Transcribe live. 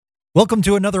Welcome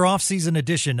to another off-season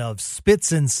edition of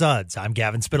Spits and Suds. I'm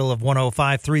Gavin Spittle of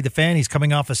 105.3 The Fan. He's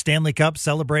coming off a Stanley Cup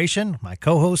celebration. My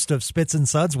co-host of Spits and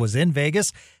Suds was in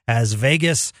Vegas as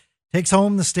Vegas takes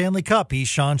home the Stanley Cup. He's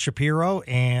Sean Shapiro.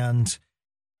 And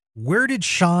where did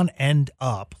Sean end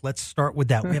up? Let's start with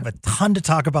that. We have a ton to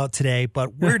talk about today,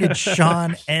 but where did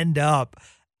Sean end up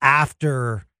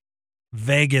after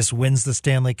Vegas wins the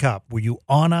Stanley Cup? Were you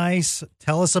on ice?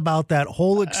 Tell us about that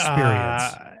whole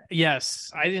experience. Yes,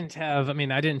 I didn't have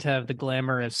the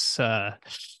glamorous, I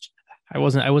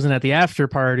wasn't at the after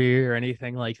party or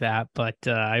anything like that, but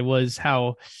I was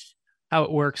how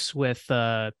it works with,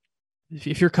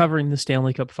 if you're covering the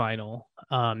Stanley Cup final,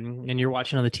 and you're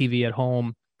watching on the TV at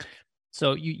home.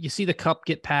 So you see the cup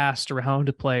get passed around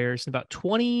to players, and about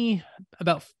 20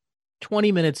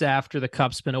 minutes after the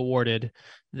cup's been awarded,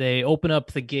 they open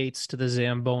up the gates to the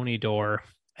Zamboni door,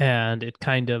 and it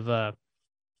kind of,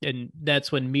 and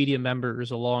that's when media members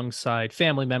alongside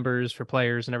family members for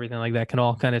players and everything like that can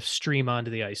all kind of stream onto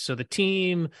the ice. So the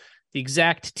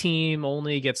exact team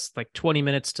only gets like 20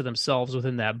 minutes to themselves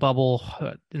within that bubble.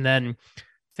 And then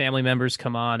family members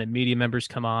come on and media members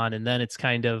come on. And then it's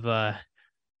kind of,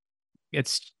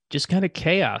 it's just kind of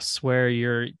chaos where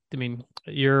you're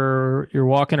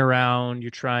walking around,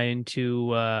 you're trying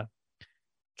to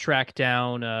track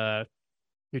down,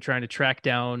 you're trying to track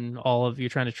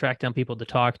down people to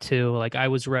talk to. Like I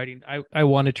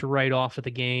wanted to write off of the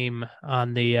game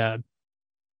on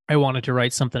I wanted to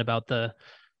write something about the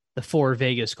four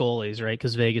Vegas goalies, right?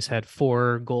 Because Vegas had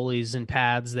four goalies in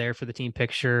pads there for the team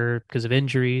picture because of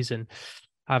injuries. And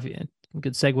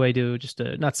good segue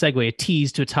to a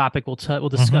tease to a topic we'll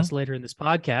discuss later in this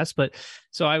podcast. But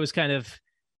so I was kind of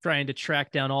trying to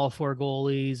track down all four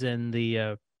goalies and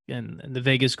the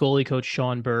Vegas goalie coach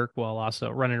Sean Burke, while also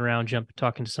running around,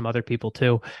 talking to some other people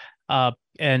too,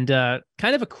 and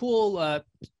kind of a cool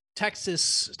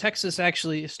Texas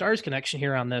actually Stars connection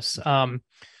here on this.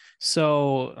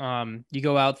 So you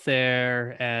go out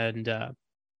there, and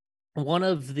one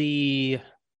of the,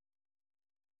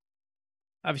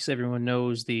 obviously everyone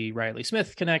knows the Riley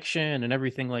Smith connection and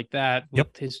everything like that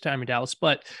with his time in Dallas,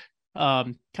 but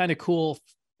kind of cool.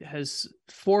 This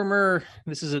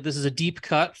is a deep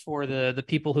cut for the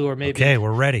people who are maybe okay.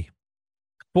 We're ready.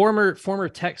 Former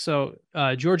tech. So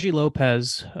Georgie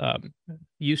Lopez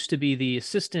used to be the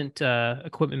assistant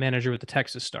equipment manager with the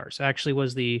Texas Stars. Actually,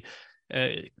 was the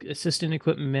assistant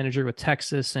equipment manager with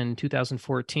Texas in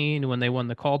 2014 when they won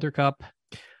the Calder Cup,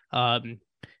 and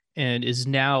is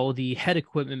now the head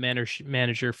equipment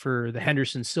manager for the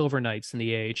Henderson Silver Knights in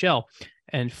the AHL.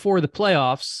 And for the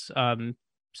playoffs,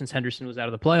 since Henderson was out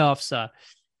of the playoffs,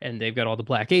 and they've got all the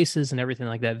Black Aces and everything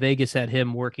like that, Vegas had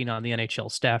him working on the NHL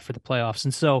staff for the playoffs.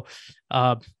 And so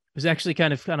it was actually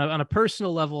kind of on a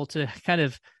personal level to kind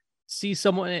of see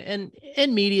someone in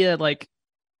media, like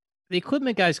the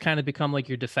equipment guys kind of become like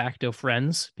your de facto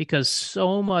friends, because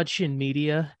so much in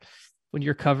media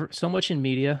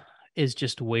is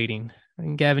just waiting.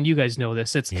 And Gavin, you guys know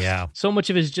this. So much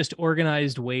of it is just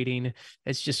organized waiting.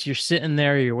 It's just, you're sitting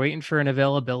there, you're waiting for an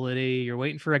availability, you're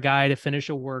waiting for a guy to finish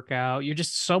a workout. You're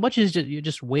just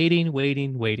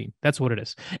waiting. That's what it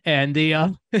is. And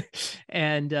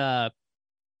and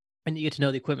you get to know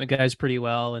the equipment guys pretty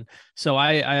well. And so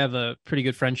I have a pretty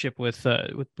good friendship with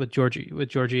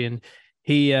Georgie, and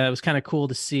he was kind of cool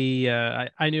to see.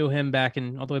 I knew him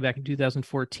all the way back in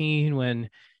 2014 when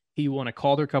he won a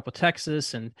Calder Cup with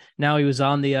Texas, and now he was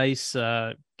on the ice.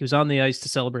 He was on the ice to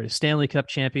celebrate a Stanley Cup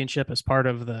championship as part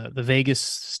of the Vegas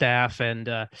staff, and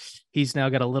he's now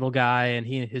got a little guy, and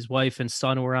his wife and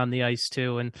son were on the ice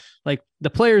too. And like, the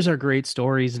players are great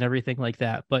stories and everything like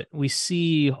that, but we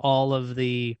see all of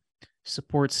the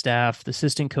support staff, the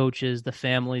assistant coaches, the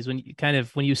families.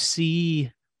 When you see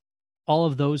all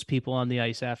of those people on the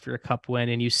ice after a cup win,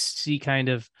 and you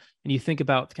think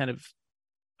about kind of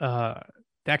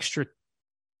the extra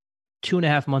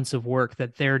 2.5 months of work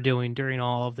that they're doing during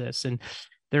all of this, and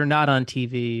they're not on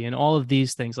TV and all of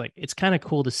these things, like, it's kind of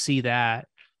cool to see that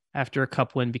after a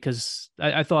cup win, because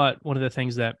I thought one of the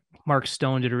things that Mark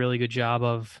Stone did a really good job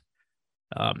of,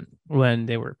 when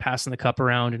they were passing the cup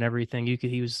around and everything,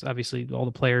 he was obviously, all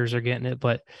the players are getting it,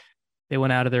 but they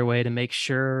went out of their way to make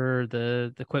sure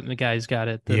the equipment guys got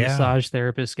it, the massage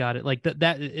therapist got it, like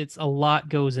that it's a lot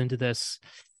goes into this.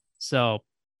 So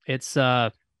it's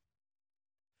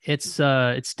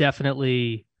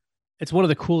definitely, it's one of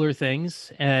the cooler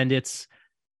things, and it's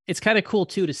kind of cool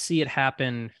too to see it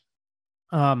happen,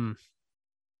 for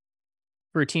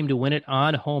a team to win it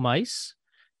on home ice,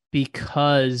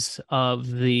 because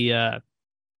of the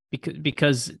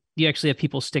because you actually have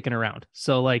people sticking around.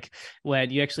 So like when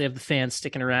you actually have the fans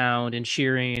sticking around and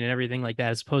cheering and everything like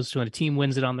that, as opposed to when a team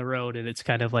wins it on the road, and it's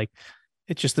kind of like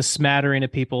it's just a smattering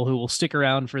of people who will stick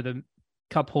around for the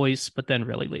cup hoist, but then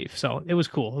really leave. So it was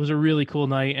cool. It was a really cool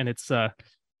night, and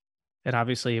and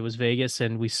obviously it was Vegas,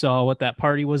 and we saw what that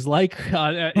party was like.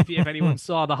 If anyone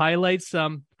saw the highlights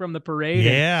from the parade,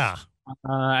 yeah.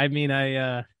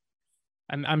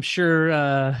 And, I'm sure.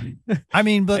 I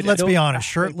mean, but let's be honest,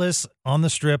 shirtless on the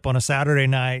strip on a Saturday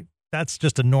night, that's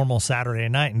just a normal Saturday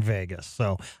night in Vegas.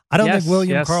 So I don't think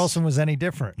William Karlsson was any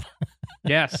different.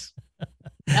 Yes.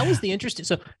 That was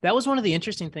that was one of the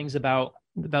interesting things about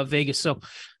Vegas. So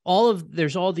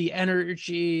there's all the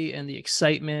energy and the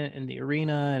excitement and the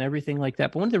arena and everything like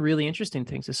that. But one of the really interesting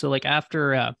things is, so like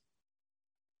after I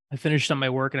finished up my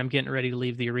work and I'm getting ready to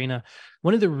leave the arena,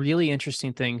 one of the really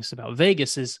interesting things about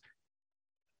Vegas is,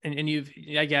 and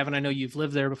Gavin, I know you've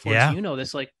lived there before, so you know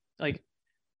this, like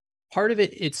part of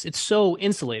it, it's so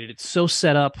insulated. It's so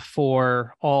set up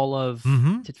for all of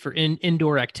for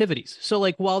indoor activities. So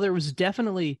like while there was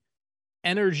definitely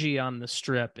energy on the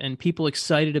strip and people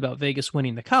excited about Vegas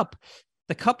winning the cup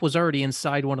was already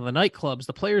inside one of the nightclubs.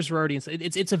 The players were already inside.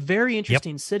 It's a very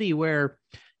interesting city where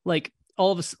like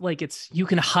all of us, like you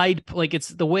can hide, like it's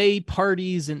the way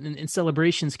parties and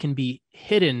celebrations can be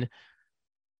hidden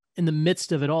in the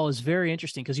midst of it all is very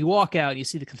interesting, because you walk out, you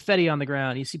see the confetti on the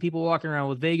ground, you see people walking around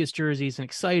with Vegas jerseys and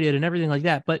excited and everything like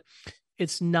that. But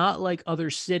it's not like other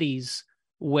cities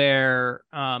where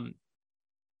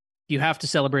you have to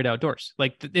celebrate outdoors.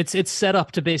 Like it's set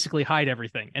up to basically hide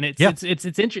everything, and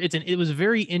it was a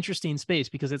very interesting space,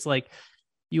 because it's like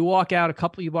you walk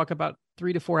about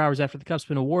 3 to 4 hours after the cup's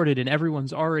been awarded, and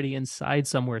everyone's already inside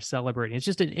somewhere celebrating. It's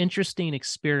just an interesting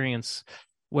experience.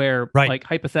 Where, like,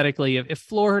 hypothetically, if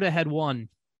Florida had won,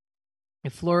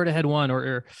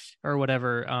 or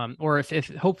whatever, or if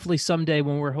hopefully someday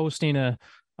when we're hosting a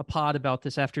pod about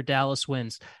this after Dallas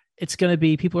wins,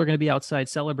 people are going to be outside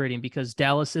celebrating, because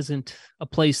Dallas isn't a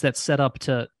place that's set up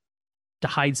to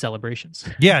hide celebrations.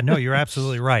 Yeah, no, you're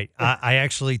absolutely right. I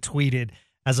actually tweeted,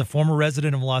 as a former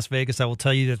resident of Las Vegas, I will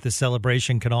tell you that this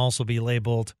celebration can also be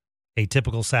labeled a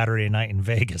typical Saturday night in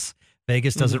Vegas.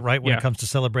 Vegas does it right when it comes to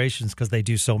celebrations, because they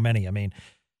do so many. I mean,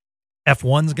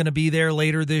 F1's going to be there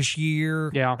later this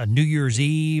year. Yeah. New Year's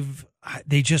Eve.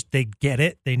 They get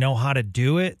it. They know how to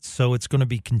do it. So it's going to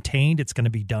be contained. It's going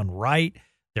to be done right.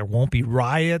 There won't be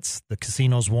riots. The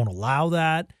casinos won't allow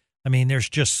that. I mean, there's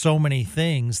just so many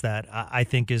things that I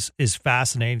think is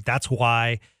fascinating. That's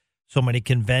why so many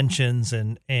conventions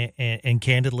and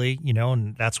candidly,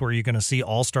 and that's where you're going to see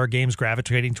all-star games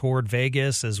gravitating toward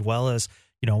Vegas, as well as,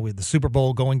 with the Super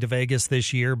Bowl going to Vegas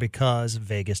this year, because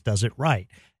Vegas does it right.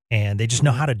 And they just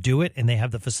know how to do it, and they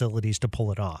have the facilities to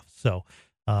pull it off. So,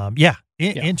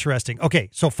 interesting. Okay,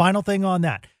 so final thing on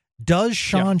that. Does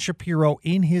Sean Shapiro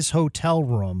in his hotel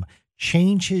room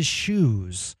change his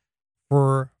shoes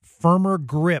for firmer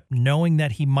grip, knowing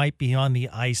that he might be on the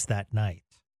ice that night?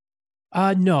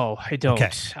 No, I don't.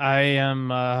 Okay. I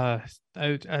am. I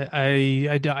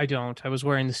don't. I was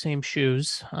wearing the same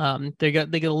shoes. They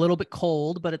get a little bit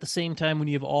cold, but at the same time, when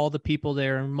you have all the people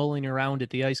there mulling around it,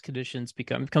 the ice conditions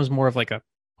becomes more of like a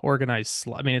organized.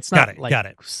 I mean, it's not got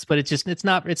it. But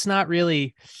it's not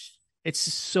really. It's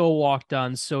so walked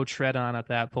on, so tread on at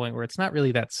that point where it's not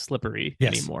really that slippery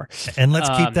anymore. And let's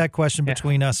keep that question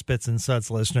between us Spits and Suds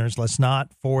listeners. Let's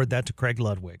not forward that to Craig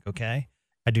Ludwig, okay?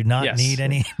 I do not need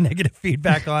any negative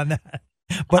feedback on that.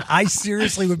 But I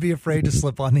seriously would be afraid to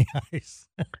slip on the ice.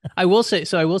 I will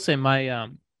say my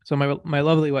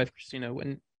lovely wife Christina,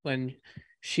 when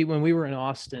we were in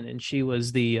Austin, and she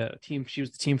was the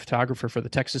team photographer for the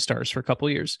Texas Stars for a couple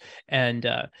of years, and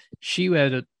she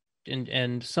had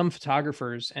and some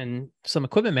photographers and some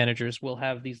equipment managers will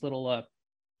have these little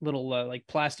like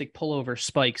plastic pullover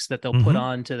spikes that they'll put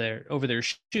on to over their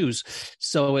shoes.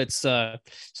 So it's so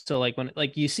like when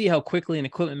you see how quickly an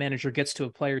equipment manager gets to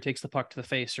a player, takes the puck to the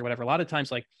face or whatever. A lot of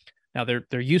times, like now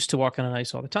they're used to walking on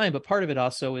ice all the time, but part of it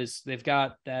also is they've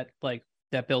got that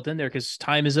built in there because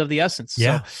time is of the essence.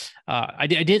 Yeah. So I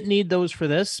didn't need those for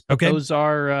this, but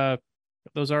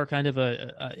those are kind of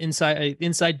a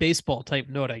inside baseball type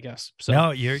note, I guess. So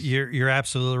no, you're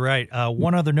absolutely right.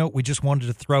 One other note we just wanted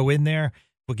to throw in there.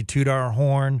 We could toot our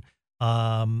horn.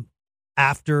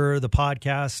 After the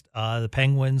podcast, the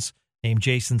Penguins named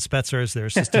Jason Spetzer as their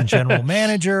assistant general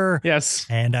manager. Yes.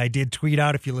 And I did tweet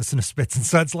out, if you listen to Spits and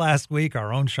Suds last week,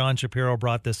 our own Sean Shapiro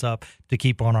brought this up to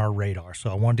keep on our radar. So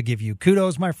I wanted to give you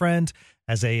kudos, my friend,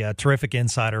 as a terrific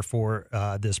insider for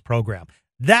this program.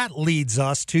 That leads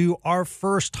us to our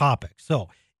first topic. So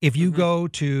if you go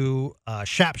to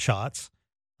Shap Shots,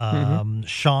 Mm-hmm.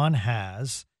 Sean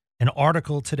has an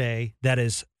article today that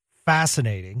is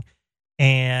fascinating,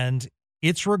 and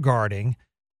it's regarding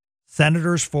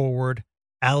Senators forward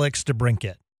Alex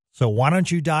DeBrincat. So why don't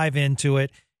you dive into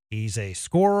it? He's a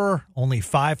scorer, only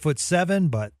 5'7",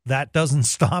 but that doesn't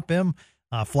stop him.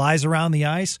 Flies around the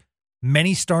ice.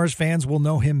 Many Stars fans will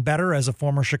know him better as a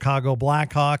former Chicago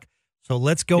Blackhawk. So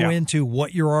let's go into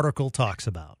what your article talks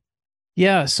about.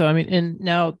 Yeah. So, I mean, and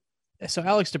now, so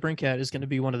Alex DeBrincat is going to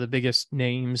be one of the biggest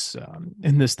names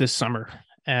in this summer.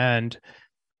 And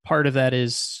part of that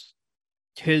is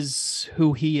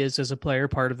who he is as a player.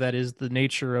 Part of that is the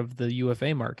nature of the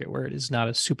UFA market, where it is not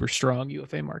a super strong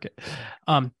UFA market.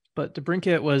 But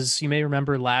DeBrincat was, you may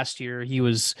remember last year, he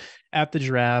was at the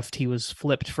draft. He was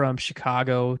flipped from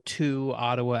Chicago to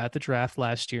Ottawa at the draft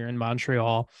last year in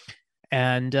Montreal,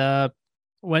 and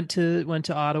went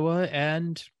to Ottawa,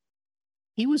 and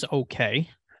he was okay.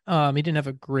 He didn't have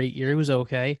a great year. He was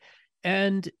okay,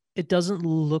 and it doesn't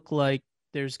look like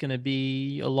there's going to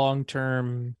be a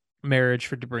long-term marriage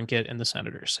for DeBrincat and the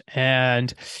Senators.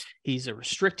 And he's a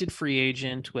restricted free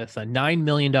agent with a $9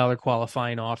 million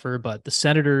qualifying offer, but the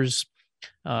Senators,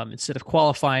 instead of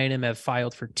qualifying him, have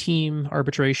filed for team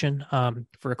arbitration.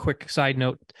 For a quick side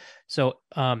note, so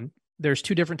there's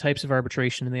two different types of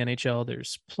arbitration in the NHL.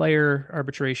 There's player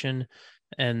arbitration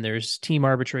and there's team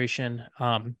arbitration.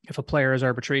 If a player has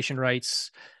arbitration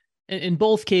rights, in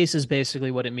both cases,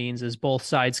 basically what it means is both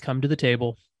sides come to the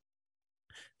table.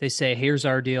 They say, here's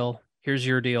our deal, here's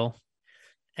your deal.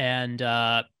 And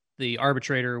the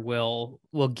arbitrator will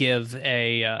give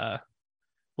a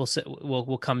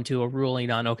we'll come to a ruling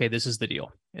on, okay, this is the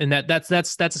deal. And that's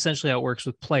essentially how it works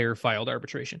with player filed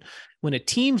arbitration. When a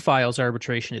team files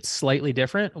arbitration, it's slightly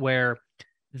different, where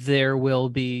there will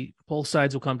be, both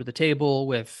sides will come to the table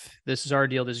with, this is our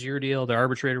deal, this is your deal. The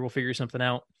arbitrator will figure something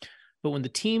out. But when the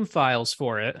team files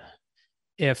for it,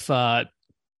 if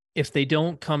they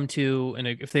don't come to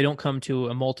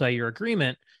a multi-year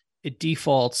agreement, it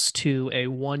defaults to a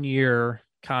 1-year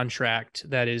contract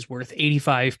that is worth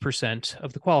 85%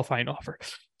 of the qualifying offer.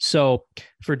 So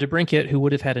for DeBrincat, who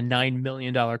would have had a $9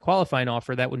 million qualifying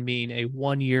offer, that would mean a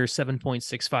 1-year,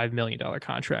 $7.65 million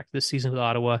contract this season with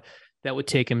Ottawa. That would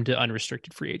take him to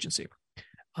unrestricted free agency.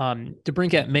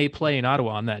 DeBrincat may play in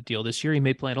Ottawa on that deal this year. He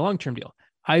may play in a long-term deal.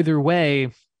 Either way,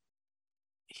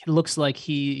 it looks like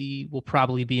he will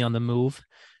probably be on the move.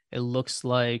 It looks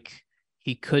like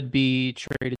he could be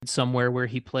traded somewhere where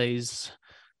he plays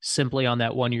simply on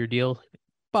that 1-year deal.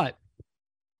 But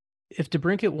if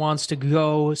DeBrincat wants to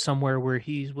go somewhere where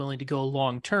he's willing to go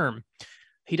long-term,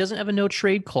 he doesn't have a no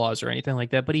trade clause or anything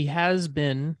like that, but he has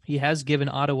given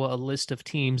Ottawa a list of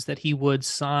teams that he would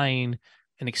sign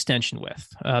an extension with,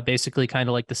 basically kind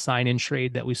of like the sign and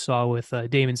trade that we saw with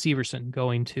Damon Severson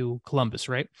going to Columbus,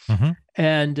 right? Mm-hmm.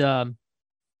 And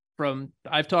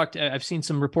I've seen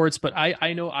some reports, but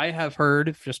I know I have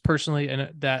heard just personally,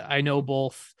 and that I know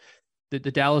both the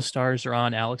Dallas Stars are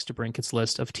on Alex DeBrincat's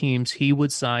list of teams he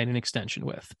would sign an extension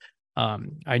with.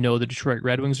 I know the Detroit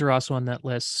Red Wings are also on that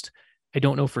list. I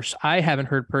haven't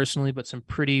heard personally, but some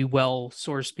pretty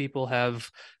well-sourced people have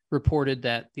reported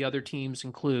that the other teams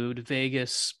include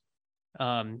Vegas,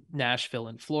 Nashville,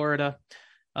 and Florida.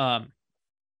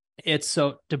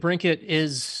 DeBrincat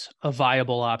is a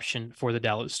viable option for the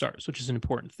Dallas Stars, which is an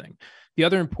important thing. The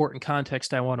other important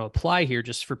context I want to apply here,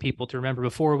 just for people to remember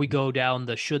before we go down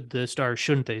the should the Stars,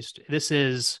 shouldn't they, this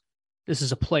is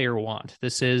a player want.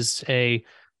 This is a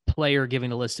player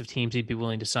giving a list of teams he'd be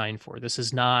willing to sign for. This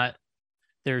is not,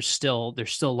 there's still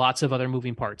lots of other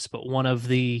moving parts, but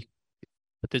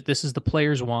this is the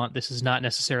players want. This is not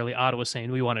necessarily Ottawa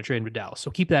saying we want to trade with Dallas.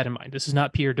 So keep that in mind. This is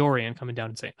not Pierre Dorian coming down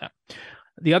and saying that.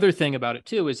 The other thing about it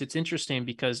too is it's interesting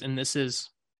because, and this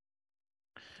is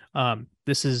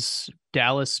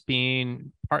Dallas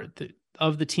being part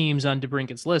of the teams on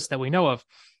DeBrincat's list that we know of.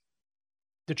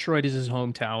 Detroit is his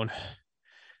hometown.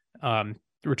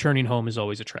 Returning home is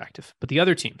always attractive. But the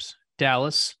other teams,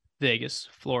 Dallas, Vegas,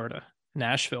 Florida,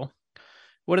 Nashville,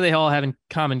 what do they all have in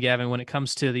common, Gavin, when it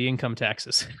comes to the income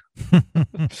taxes?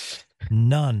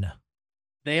 None.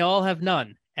 They all have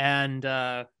none. And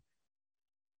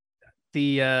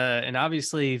and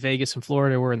obviously Vegas and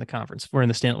Florida were in the conference. We're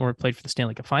played for the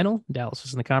Stanley Cup final. Dallas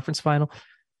was in the conference final.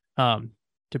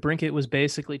 DeBrincat was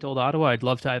basically told Ottawa, I'd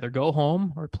love to either go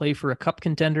home or play for a cup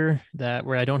contender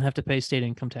where I don't have to pay state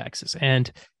income taxes.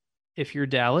 And if you're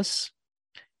Dallas,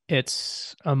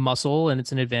 it's a muscle and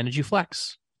it's an advantage you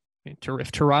flex.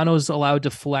 If Toronto's allowed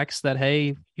to flex that,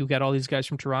 hey, you got all these guys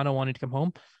from Toronto wanting to come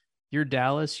home, you're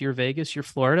Dallas, you're Vegas, you're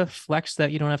Florida, flex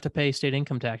that you don't have to pay state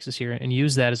income taxes here and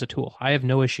use that as a tool. I have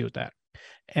no issue with that.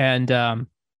 And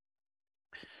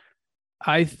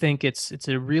I think it's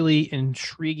a really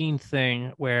intriguing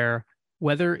thing where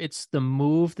whether it's the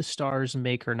move the Stars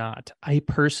make or not, I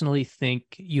personally think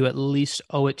you at least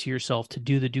owe it to yourself to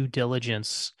do the due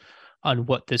diligence on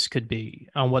what this could be,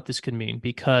 on what this could mean,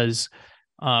 because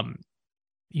um,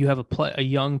 you have a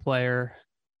young player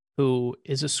who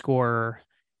is a scorer,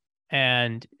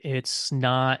 and it's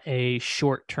not a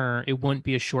short term. It wouldn't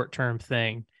be a short term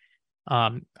thing.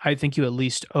 I think you at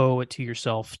least owe it to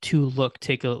yourself to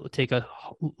take a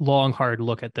long, hard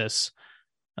look at this,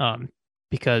 um,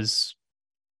 because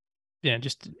yeah,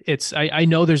 just it's I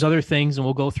know there's other things, and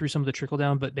we'll go through some of the trickle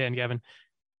down. But Dan, Gavin,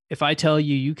 if I tell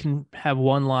you you can have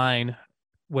one line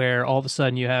where all of a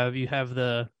sudden you have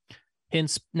the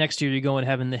Hints next year, you go and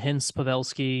having the Hints,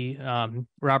 Pavelski,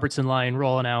 Robertson line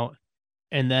rolling out,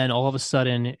 and then all of a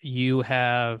sudden you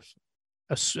have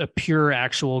a pure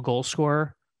actual goal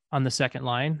scorer on the second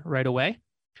line right away.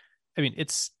 I mean,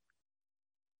 it's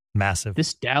Massive.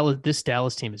 this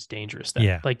Dallas team is dangerous. Then.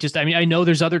 Yeah. Like, just I mean, I know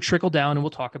there's other trickle down, and we'll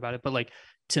talk about it, but like,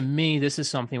 to me, this is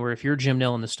something where if you're Jim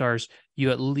Nill and the Stars,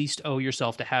 you at least owe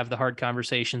yourself to have the hard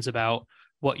conversations about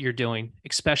what you're doing,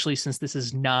 especially since this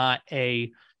is not a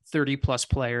 30 plus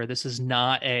player. This is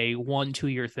not a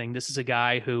 1-2 year thing. This is a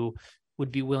guy who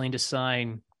would be willing to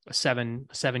sign a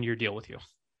 7-year deal with you.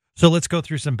 So let's go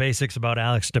through some basics about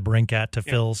Alex DeBrincat to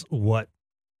Phil's what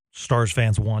Stars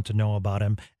fans want to know about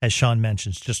him. As Sean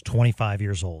mentions, just 25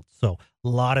 years old. So a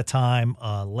lot of time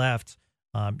left.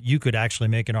 You could actually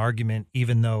make an argument,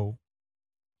 even though,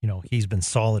 he's been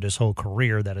solid his whole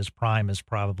career, that his prime is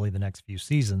probably the next few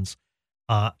seasons.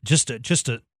 For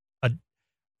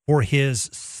his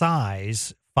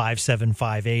size, 5'7",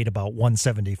 5'8", about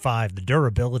 175, the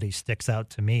durability sticks out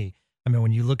to me. I mean,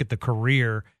 when you look at the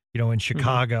career, in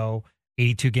Chicago,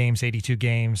 82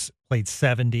 games, played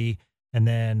 70, and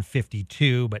then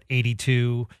 52, but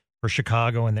 82 for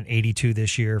Chicago, and then 82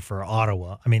 this year for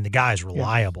Ottawa. I mean, the guy's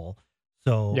reliable.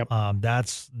 So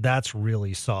that's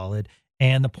really solid.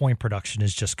 And the point production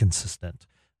is just consistent,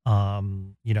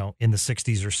 in the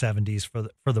 60s or 70s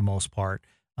for the most part.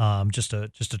 Just a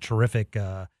terrific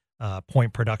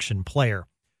point production player.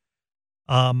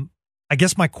 I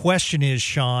guess my question is,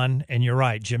 Sean, and you're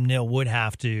right, Jim Nill would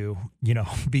have to,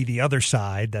 be the other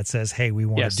side that says, hey, we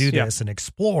want to do this and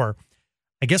explore.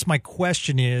 I guess my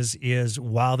question is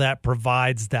while that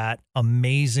provides that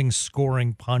amazing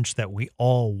scoring punch that we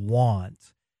all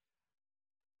want,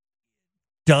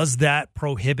 does that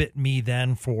prohibit me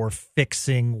then for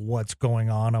fixing what's going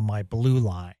on my blue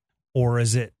line? Or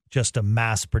is it just a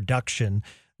mass production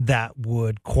that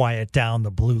would quiet down the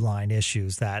blue line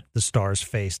issues that the Stars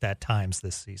faced at times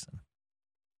this season?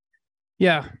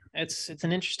 Yeah, it's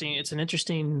an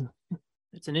interesting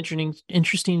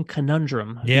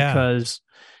conundrum. Yeah. Because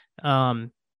I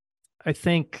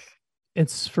think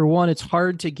it's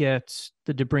hard to get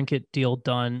the DeBrincat deal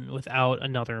done without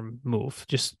another move.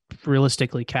 Just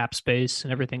realistically, cap space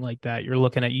and everything like that. You're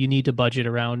looking at, you need to budget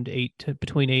around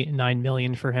between $8 and $9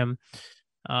 million for him.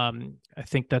 I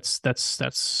think that's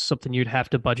something you'd have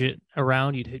to budget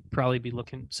around. You'd probably be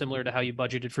looking similar to how you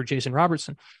budgeted for Jason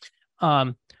Robertson.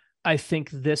 I think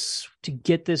to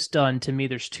get this done, to me,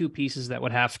 there's two pieces that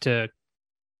would have to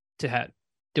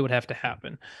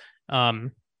happen.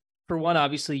 For one,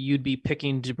 obviously, you'd be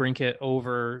picking DeBrincat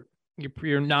over.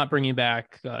 You're not bringing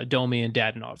back Domi and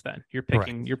Dadonov. Then you're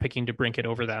picking DeBrincat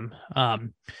over them,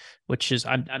 which is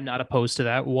I'm not opposed to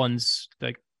that. One's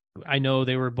like, I know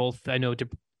they were both. I know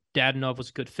Dadonov was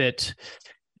a good fit,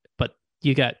 but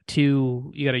you got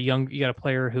a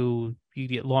player who you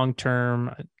get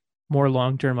more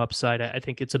long-term upside. I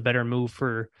think it's a better move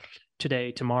for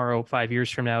today, tomorrow, 5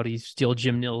 years from now to steal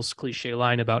Jim Nill's cliche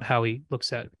line about how he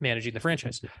looks at managing the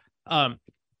franchise.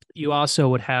 You also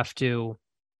would have to,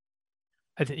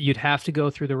 you'd have to go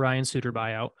through the Ryan Suter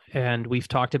buyout, and we've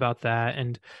talked about that.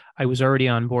 And I was already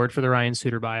on board for the Ryan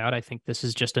Suter buyout. I think this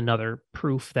is just another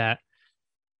proof that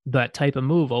that type of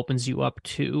move opens you up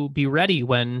to be ready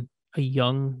when a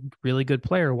young, really good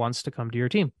player wants to come to your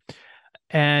team.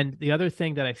 And the other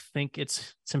thing that I think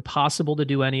it's impossible to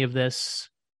do any of this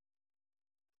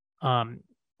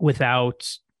without,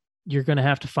 you're going to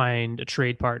have to find a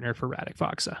trade partner for Radek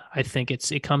Faksa. I think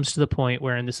it comes to the point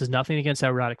where, and this is nothing against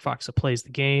how Radek Faksa plays the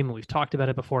game, and we've talked about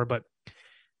it before, but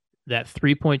that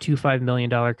 $3.25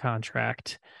 million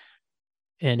contract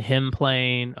and him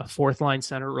playing a fourth line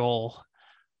center role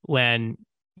when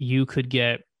you could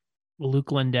get Luke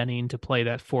Glendening to play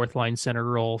that fourth line center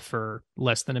role for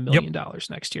less than $1 million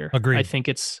next year. Agreed. I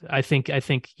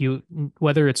think you,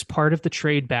 whether it's part of the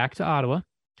trade back to Ottawa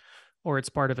or it's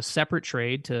part of a separate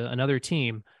trade to another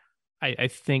team, I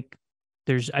think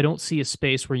I don't see a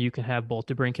space where you can have both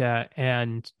DeBrincat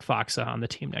and Foxa on the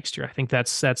team next year. I think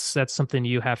that's something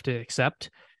you have to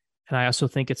accept. And I also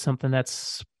think it's something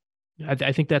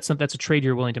I think that's a trade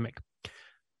you're willing to make.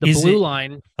 The blue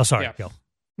line. Oh, sorry. Yeah. Go.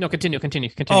 No, continue.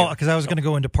 Oh, because I was going to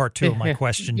go into part two of my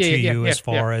question to you as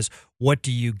far as what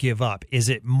do you give up? Is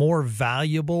it more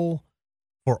valuable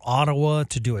for Ottawa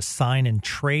to do a sign and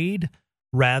trade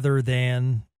rather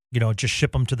than, just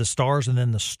ship him to the Stars and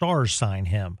then the Stars sign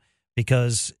him?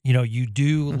 Because, you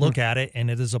do look at it and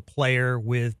it is a player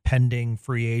with pending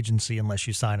free agency unless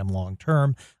you sign him long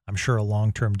term. I'm sure a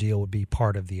long term deal would be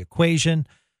part of the equation.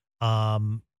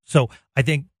 So I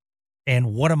think,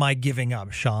 and what am I giving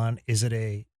up, Sean? Is it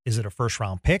a first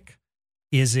round pick?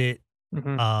 Is it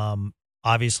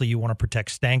obviously you want to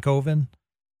protect Stankoven,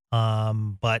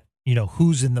 but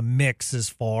who's in the mix as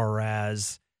far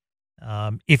as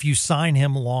if you sign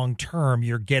him long term,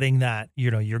 you're getting that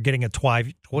you're getting a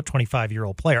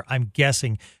 25-year-old player. I'm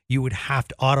guessing you would have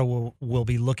to Ottawa will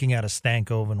be looking at a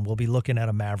Stankoven, we'll be looking at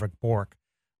a Maverick Bork,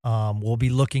 we'll be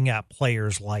looking at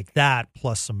players like that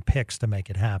plus some picks to make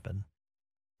it happen.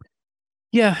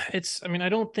 Yeah, I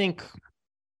don't think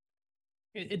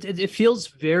it feels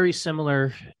very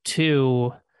similar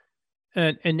to,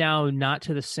 and now not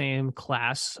to the same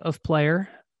class of player,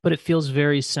 but it feels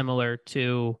very similar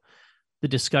to the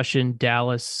discussion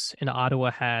Dallas and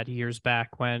Ottawa had years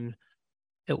back when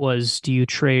it was, do you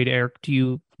trade Eric?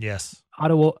 Yes.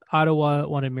 Ottawa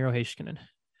wanted Miro Heiskanen,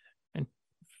 and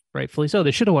rightfully so.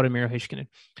 They should have wanted Miro Heiskanen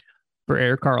for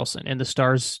Erik Karlsson, and the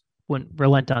Stars wouldn't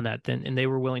relent on that then, and they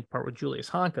were willing to part with Julius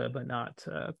Honka, but not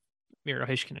Miro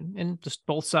Heiskanen. And just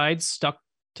both sides stuck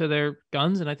to their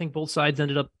guns, and I think both sides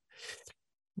ended up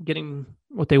getting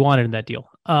what they wanted in that deal.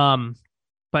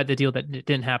 But the deal that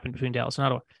didn't happen between Dallas and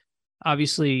Ottawa.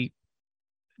 Obviously,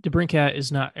 DeBrincat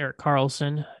is not Erik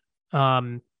Karlsson,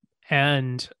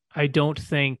 and I don't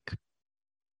think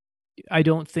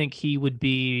he would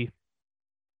be.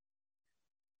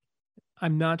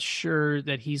 I'm not sure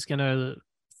that he's going to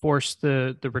force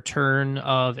the return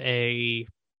of a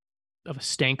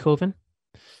Stankoven.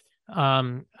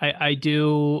 I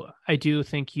do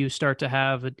think you start to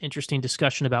have an interesting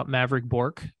discussion about Maverick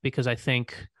Bork, because I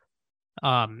think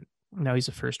now he's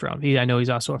a first round. I know he's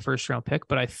also a first round pick,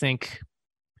 but I think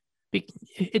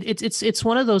it's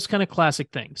one of those kind of classic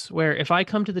things where if I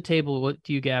come to the table with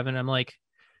you, Gavin, I'm like,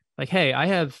 hey, I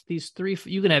have these three.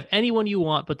 You can have anyone you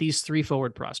want, but these three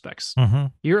forward prospects. Mm-hmm.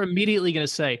 You're immediately going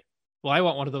to say, well, I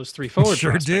want one of those three forward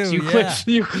prospects. Do. You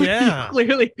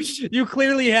clearly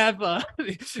have.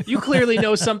 You clearly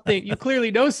know something. You clearly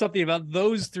know something about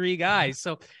those three guys.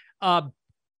 So,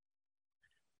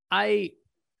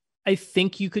 I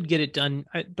think you could get it done,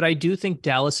 but I do think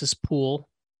Dallas's pool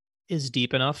is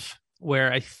deep enough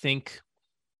where I think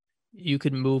you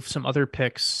could move some other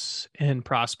picks and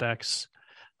prospects,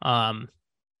 and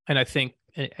I think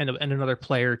and another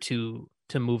player to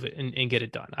move it and get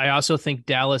it done. I also think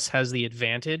Dallas has the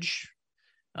advantage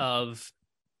of,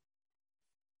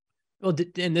 well,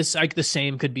 and this, like, the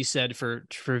same could be said for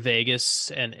Vegas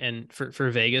and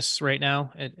for Vegas right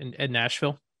now and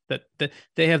Nashville, that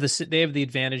they have the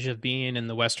advantage of being in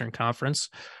the Western Conference,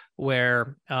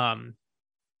 where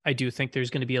I do think there's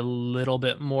going to be a little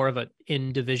bit more of an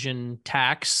in-division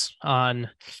tax on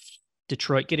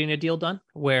Detroit getting a deal done,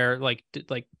 where like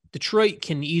Detroit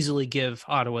can easily give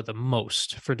Ottawa the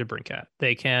most for DeBrincat.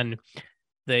 They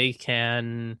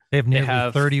have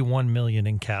nearly 31 million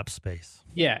in cap space.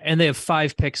 Yeah, and they have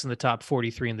 5 picks in the top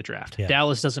 43 in the draft. Yeah.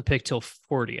 Dallas doesn't pick till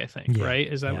 40, I think, right?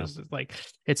 Was like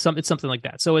it's something like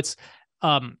that. So it's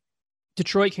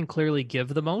Detroit can clearly give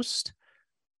the most.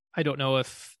 I don't know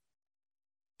if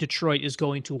Detroit is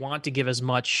going to want to give as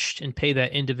much and pay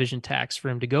that in-division tax for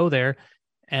him to go there,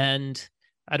 and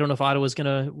I don't know if Ottawa's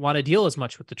going to want to deal as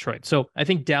much with Detroit. So I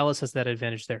think Dallas has that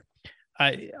advantage there.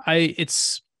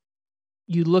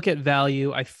 You look at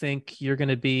value, I think you're going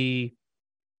to be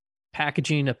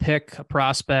packaging a pick, a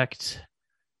prospect,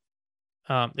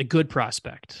 a good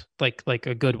prospect, like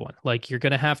a good one. Like, you're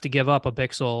going to have to give up a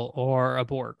Bixel or a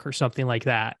Bork or something like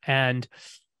that. And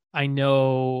I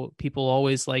know people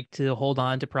always like to hold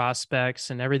on to prospects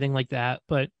and everything like that,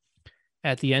 but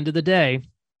at the end of the day,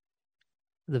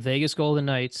 the Vegas Golden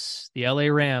Knights, the LA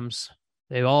Rams,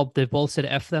 they've both said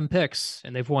F them picks,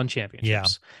 and they've won championships. Yeah.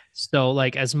 So,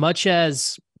 like, as much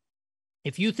as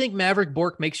if you think Maverick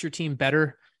Bork makes your team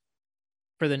better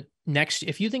for the next,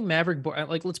 if you think Maverick Bork,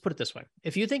 like, let's put it this way.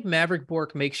 If you think Maverick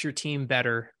Bork makes your team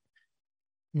better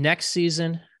next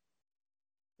season,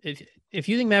 if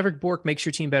you think Maverick Bork makes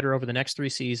your team better over the next 3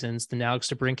 seasons than Alex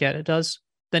DeBrincat does,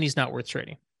 then he's not worth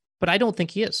trading. but I don't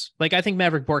think he is. Like, I think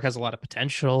Maverick Bork has a lot of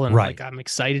potential, and Right. like I'm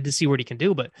excited to see what he can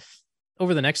do. But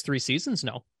over the next 3 seasons,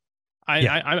 no.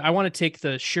 I want to take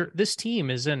this team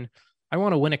is in. I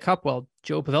want to win a cup while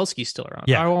Joe Pavelski's still around.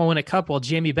 Yeah. I want to win a cup while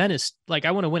Jamie Benn is like.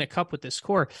 I want to win a cup with this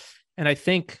core, and I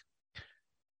think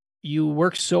you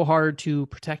work so hard to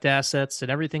protect assets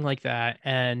and everything like that,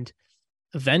 and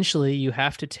eventually you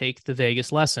have to take the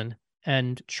Vegas lesson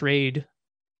and trade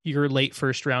your late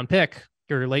first round pick,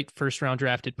 your late first round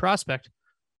drafted prospect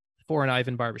for an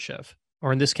Ivan Barbashev,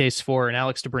 or in this case for an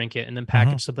Alex DeBrincat, and then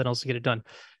package something else to get it done.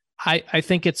 I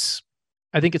think it's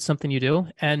something you do.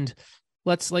 And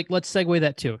let's segue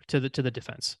that to the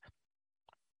defense.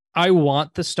 I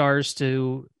want the Stars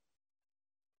the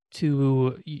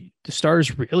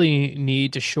Stars really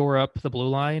need to shore up the blue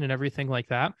line and everything like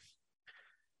that.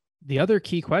 The other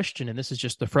key question, and this is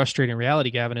just the frustrating reality,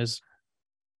 Gavin, is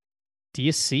do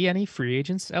you see any free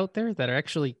agents out there that are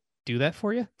actually do that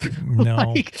for you?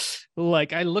 No.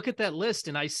 like I look at that list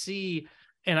and I see,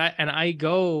 and I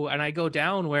go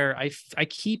down where I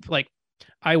keep like,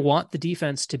 I want the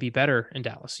defense to be better in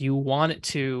Dallas. You want it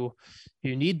to,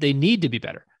 they need to be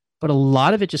better, but a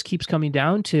lot of it just keeps coming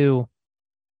down to,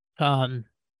 I'm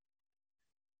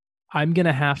going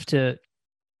to have to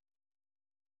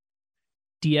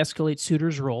de-escalate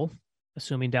Suter's role,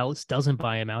 assuming Dallas doesn't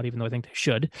buy him out, even though I think they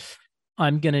should.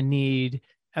 I'm going to need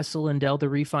Essa Lindell to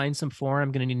refine some form.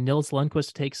 I'm going to need Nils Lundqvist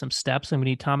to take some steps. I'm going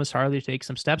to need Thomas Harley to take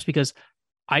some steps, because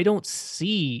I don't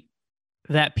see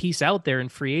that piece out there in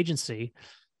free agency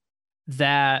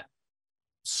that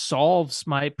solves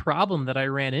my problem that I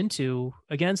ran into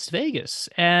against Vegas.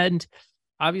 And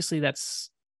obviously that's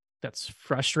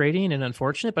frustrating and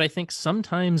unfortunate, but I think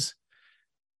sometimes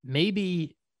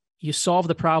maybe you solve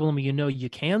the problem you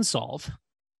can solve,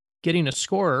 getting a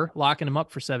scorer, locking him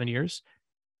up for 7 years,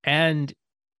 and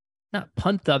not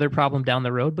punt the other problem down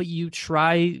the road, but you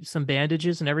try some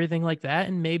bandages and everything like that,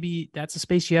 and maybe that's a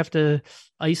space you have to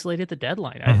isolate at the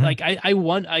deadline.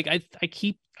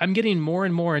 I'm getting more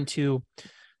and more into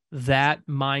that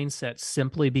mindset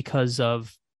simply because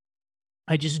of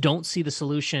I just don't see the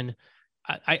solution.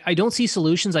 I don't see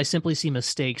solutions. I simply see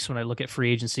mistakes when I look at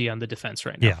free agency on the defense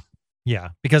right now. Yeah,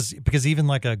 because even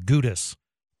like a Gudis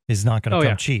is not going to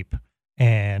come cheap.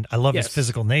 And I love his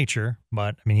physical nature,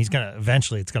 but I mean, it's going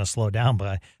to slow down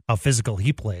by how physical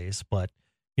he plays. But,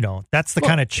 that's the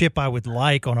kind of chip I would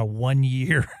like on a 1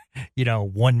 year,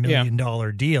 $1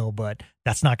 million deal. But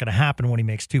that's not going to happen when he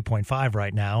makes 2.5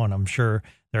 right now. And I'm sure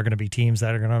there are going to be teams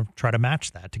that are going to try to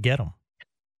match that to get him.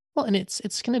 Well, and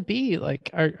it's going to be like,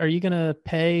 are you going to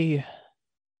pay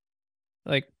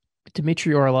like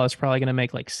Dmitry Orlov is probably going to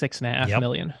make like $6.5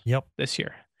 million this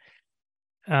year.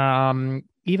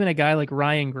 Even a guy like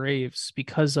Ryan Graves,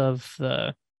 because of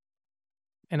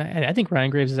and I think Ryan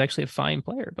Graves is actually a fine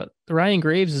player, but the Ryan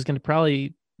Graves is going to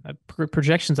probably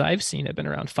projections I've seen have been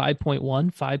around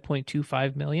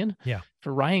 5.25 million. Yeah.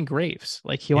 For Ryan Graves,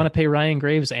 like you want to pay Ryan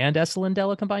Graves and Essa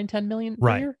Lindell a combined 10 million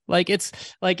a year.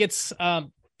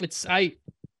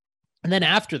 And then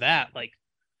after that, like,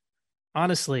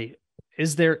 honestly,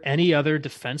 is there any other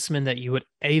defenseman that you would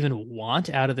even want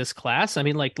out of this class? I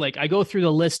mean, like I go through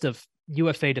the list of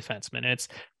UFA defensemen, and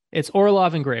it's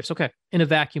Orlov and Graves. Okay. In a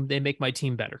vacuum, they make my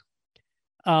team better.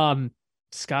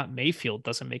 Scott Mayfield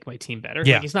doesn't make my team better.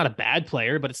 Yeah. Like, he's not a bad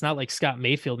player, but it's not like Scott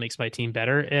Mayfield makes my team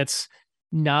better. It's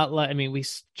not like,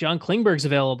 John Klingberg's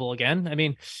available again. I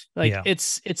mean, like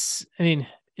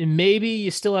maybe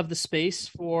you still have the space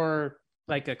for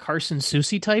like a Carson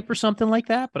Soucy type or something like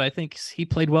that, but I think he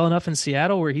played well enough in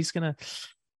Seattle where he's going to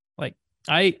like,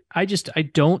 I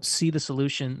don't see the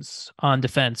solutions on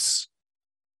defense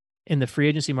in the free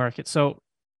agency market. So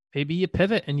maybe you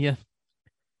pivot and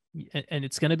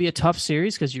it's going to be a tough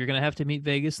series because you're going to have to meet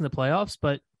Vegas in the playoffs,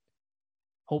 but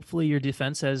hopefully your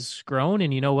defense has grown.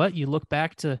 And you know what? You look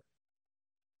back to,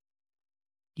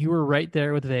 you were right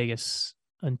there with Vegas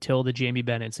until the Jamie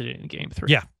Benn incident in Game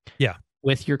 3. Yeah.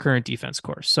 With your current defense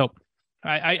course. So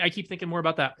I keep thinking more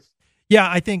about that. Yeah,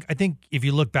 I think if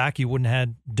you look back, you wouldn't have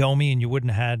had Domi and you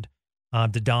wouldn't have had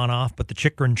Dodonov, but the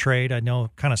Chychrun trade, I know,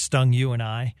 kind of stung you and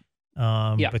I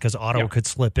because Ottawa could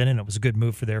slip in, and it was a good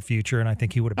move for their future, and I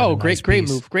think he would have been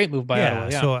great move by Ottawa.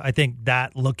 Yeah. So I think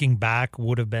that looking back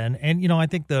would have been, and I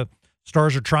think the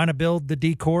Stars are trying to build the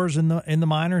D cores in the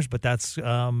minors, but that's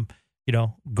going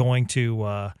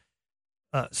to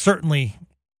certainly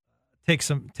take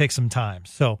some time.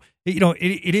 So,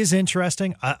 it is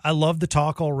interesting. I love the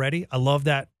talk already. I love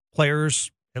that players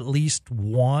at least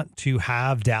want to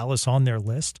have Dallas on their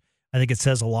list. I think it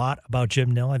says a lot about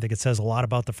Jim Nill. I think it says a lot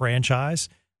about the franchise.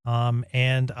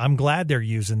 And I'm glad they're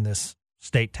using this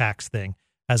state tax thing.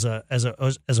 as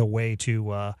a way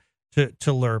to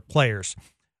lure players.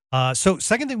 So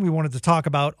second thing we wanted to talk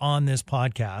about on this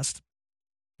podcast,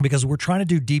 because we're trying to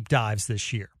do deep dives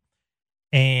this year.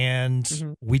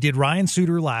 And we did Ryan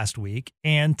Suter last week.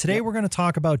 And today we're going to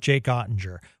talk about Jake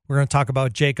Oettinger. We're going to talk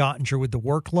about Jake Oettinger with the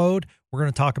workload. We're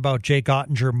going to talk about Jake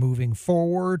Oettinger moving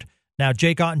forward. Now,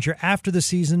 Jake Oettinger, after the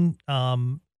season,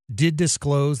 did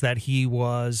disclose that he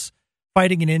was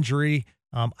fighting an injury.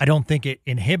 I don't think it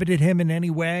inhibited him in any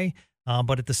way.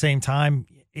 But at the same time,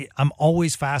 I'm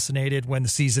always fascinated when the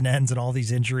season ends and all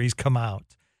these injuries come out.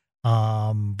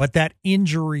 But that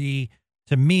injury,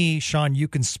 to me, Sean, you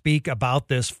can speak about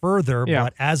this further,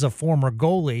 but as a former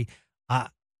goalie,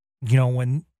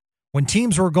 when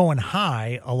teams were going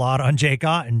high a lot on Jake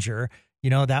Oettinger,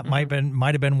 that might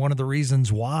have been one of the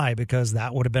reasons why, because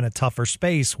that would have been a tougher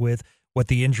space with what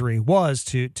the injury was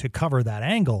to cover that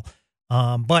angle.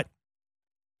 But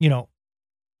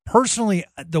personally,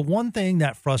 the one thing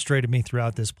that frustrated me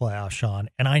throughout this playoff, Sean,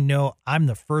 and I know I'm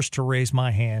the first to raise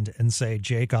my hand and say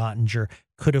Jake Oettinger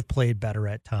could have played better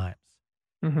at times.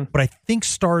 But I think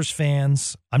Stars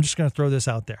fans, I'm just going to throw this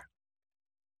out there.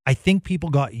 I think people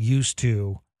got used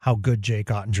to how good Jake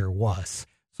Oettinger was,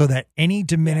 so that any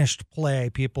diminished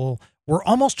play, people were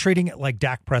almost treating it like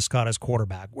Dak Prescott as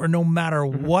quarterback, where no matter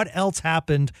what else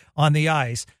happened on the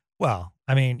ice, well,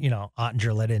 I mean,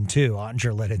 Oettinger let in 2,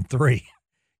 Oettinger let in 3.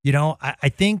 I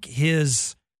think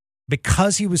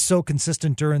because he was so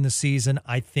consistent during the season,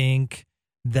 I think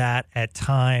that at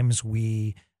times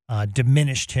we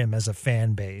diminished him as a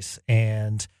fan base.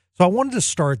 And so I wanted to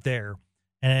start there.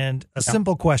 And a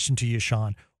simple question to you,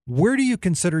 Sean. Where do you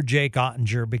consider Jake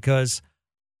Oettinger? Because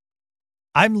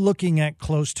I'm looking at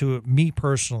close to me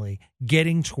personally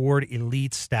getting toward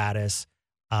elite status.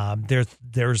 There's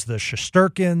the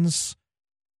Shesterkins.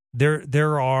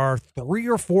 There are 3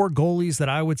 or 4 goalies that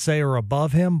I would say are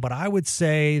above him, but I would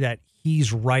say that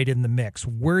he's right in the mix.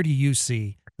 Where do you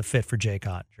see the fit for Jake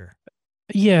Oettinger?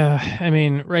 Yeah, I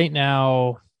mean, right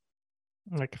now,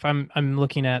 like if I'm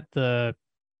looking at the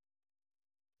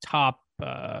top,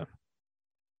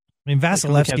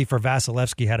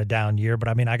 Vasilevsky had a down year, but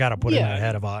I mean, I got to put him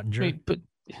ahead of Oettinger.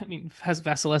 Has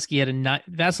Vasilevsky had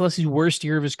Vasilevsky's worst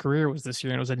year of his career was this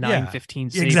year, and it was a 915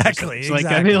 save. Exactly. So,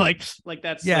 I mean, like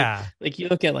that's like you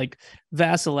look at like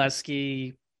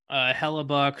Vasilevsky,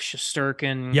 Hellebuck,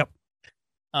 Shesterkin,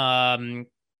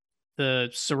 the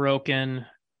Sorokin.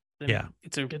 I mean,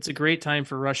 it's a great time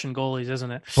for Russian goalies, isn't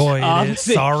it? Boy, it is.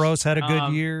 Saros had a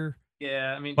good year.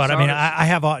 Yeah, I mean, but Saros, I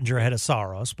have Oettinger ahead of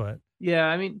Saros, but yeah,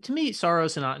 I mean, to me,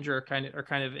 Saros and Oettinger are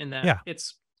kind of in that. Yeah.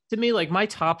 It's to me like my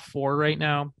top 4 right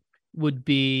now would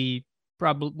be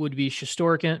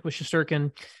Shesterkin, it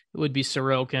would be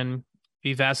Sorokin,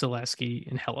 be Vasilevsky,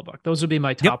 and Hellebuck. Those would be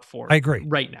my top 4. I agree.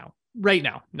 Right now.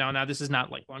 Now this is not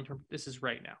like long term. This is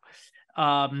right now.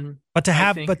 But to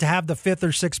have the 5th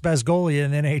or 6th best goalie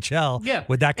in the NHL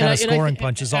with that kind of scoring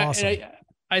punch is awesome.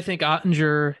 I think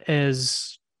Oettinger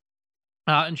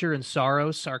and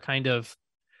Saros are kind of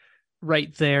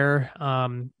right there.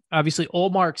 Obviously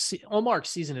Ullmark's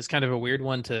season is kind of a weird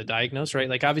one to diagnose, right?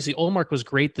 Like obviously Ullmark was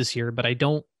great this year, but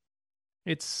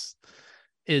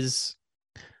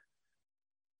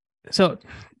so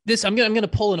this I'm gonna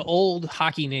pull an old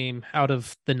hockey name out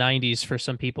of the 90s for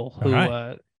some people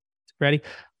who ready.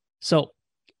 So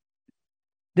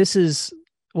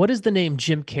what does the name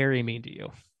Jim Carrey mean to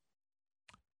you,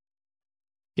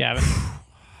 Gavin?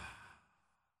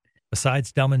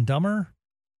 Besides Dumb and Dumber?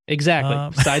 Exactly.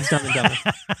 Besides Dumb and Dumber.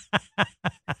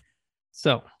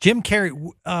 So Jim Carrey,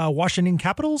 Washington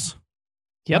Capitals?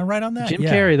 Yep. Am I right on that? Jim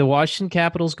Carrey, the Washington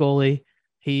Capitals goalie.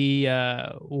 He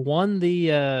won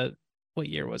the what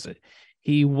year was it?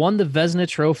 He won the Vezina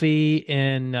Trophy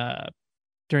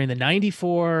during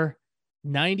the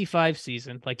 94-95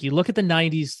 season. Like you look at the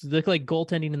 90s, look like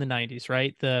goaltending in the 90s,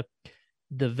 right? The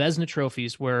Vezina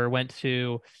trophies went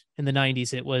to in the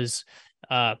 90s. It was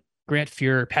Grant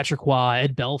Fuhr, Patrick Waugh,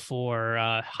 Ed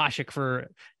Belfour, Hasek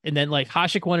and then like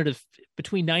Hasek won it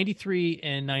between 93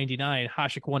 and 99.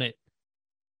 Hasek won it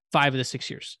 5 of the 6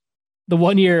 years. The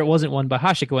one year it wasn't won by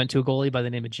Hasek, it went to a goalie by the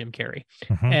name of Jim Carrey.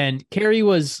 And Carrey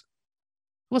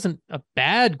wasn't a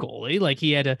bad goalie. Like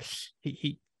he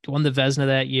won the Vezina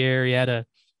that year.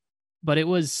 But it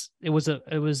was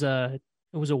a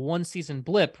one season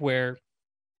blip where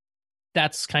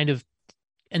that's kind of,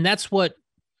 and that's what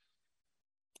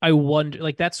I wonder,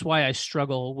 like, that's why I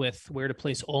struggle with where to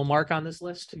place Ullmark on this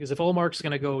list. Because if Ullmark's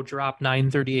going to go drop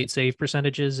 938 save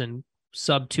percentages and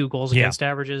sub 2 goals against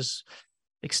averages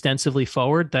extensively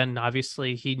forward, then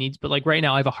obviously he needs, but like right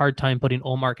now I have a hard time putting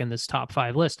Ullmark in this top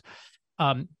 5 list.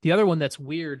 The other one that's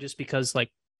weird just because like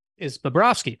is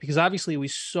Bobrovsky, because obviously we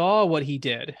saw what he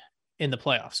did in the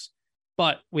playoffs.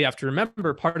 But we have to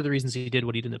remember part of the reasons he did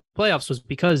what he did in the playoffs was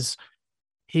because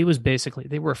he was basically,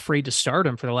 they were afraid to start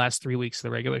him for the last 3 weeks of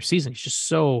the regular season. He's just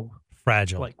so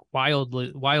fragile, like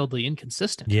wildly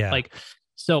inconsistent. Yeah. Like,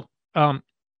 so I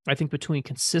think between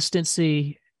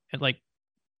consistency and like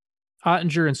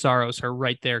Oettinger and Saros are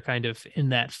right there kind of in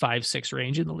that 5-6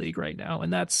 range in the league right now.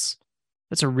 And that's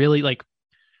a really like,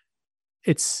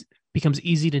 it's becomes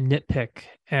easy to nitpick,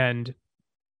 and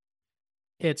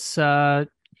it's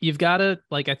you've got to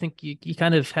like, I think you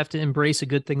kind of have to embrace a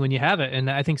good thing when you have it. And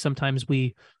I think sometimes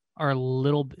we are a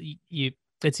little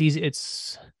it's easy.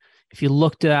 It's, if you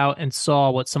looked out and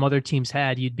saw what some other teams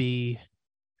had, you'd be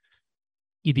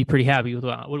pretty happy with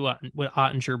what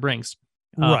Ottinger brings.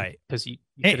 Right. Because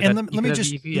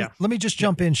let me just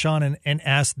jump in, Sean, and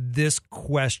ask this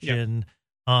question.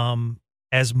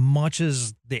 As much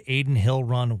as the Adin Hill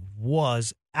run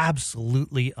was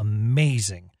absolutely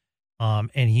amazing,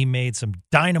 and he made some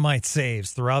dynamite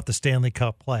saves throughout the Stanley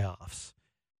Cup playoffs,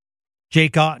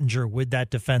 Jake Oettinger with that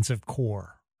defensive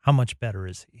core, how much better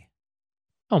is he?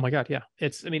 Oh my God, yeah.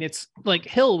 It's like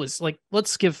Hill was like,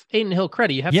 let's give Adin Hill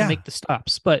credit. You have to make the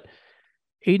stops, but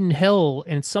Adin Hill,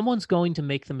 and someone's going to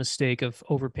make the mistake of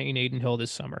overpaying Adin Hill this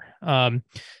summer.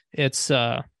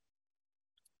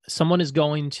 Someone is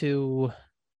going to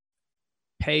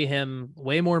pay him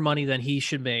way more money than he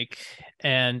should make,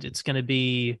 and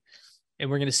we're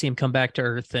going to see him come back to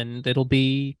earth, and it'll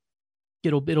be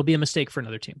a mistake for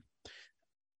another team.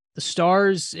 The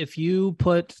Stars, if you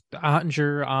put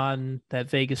Oettinger on that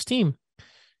Vegas team,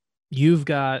 you've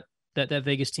got that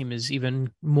Vegas team is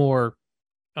even more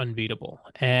unbeatable.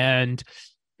 And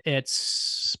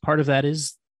it's part of that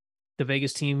is the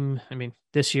Vegas team. I mean,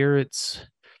 this year it's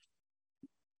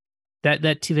that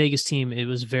Vegas team. It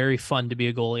was very fun to be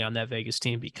a goalie on that Vegas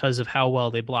team because of how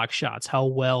well they block shots, how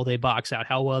well they box out,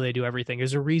 how well they do everything.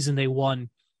 There's a reason they won.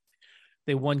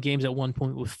 They won games at one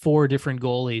point with 4 different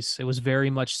goalies. It was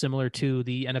very much similar to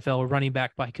the NFL running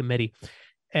back by committee.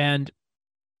 And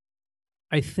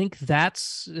I think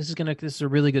this is a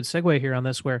really good segue here on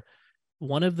this, where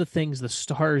one of the things the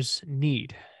Stars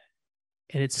need,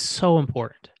 and it's so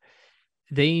important,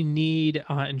 they need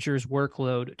Oettinger's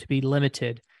workload to be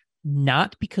limited,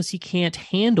 not because he can't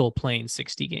handle playing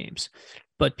 60 games,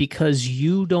 but because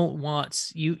you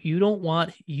want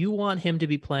him to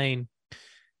be playing.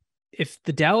 If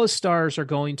the Dallas Stars are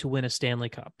going to win a Stanley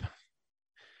Cup,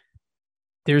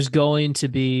 there's going to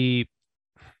be,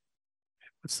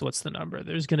 what's the number?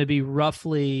 There's going to be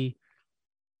roughly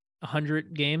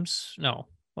 100 games. No,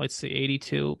 let's see,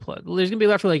 82 plus. There's going to be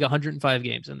roughly like 105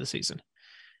 games in the season.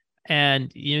 And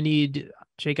you need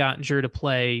Jake Oettinger to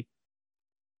play.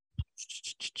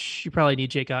 You probably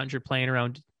need Jake Oettinger playing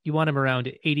around, you want him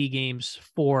around 80 games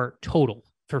for total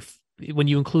for when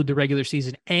you include the regular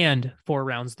season and 4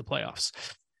 rounds of the playoffs.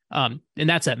 And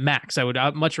that's at max.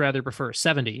 I'd much rather prefer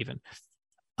 70 even.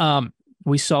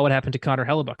 We saw what happened to Connor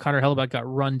Hellebuck. Connor Hellebuck got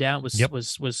run down,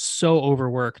 was so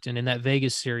overworked, and in that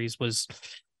Vegas series was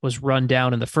run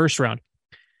down in the first round.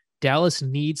 Dallas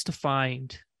needs to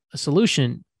find a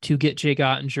solution to get Jake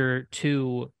Oettinger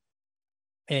to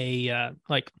a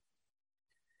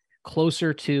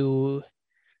closer to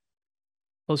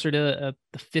the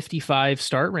 55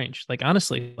 start range. Like,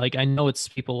 honestly, like, I know it's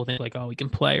people will think like, oh, we can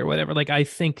play or whatever. Like, I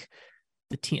think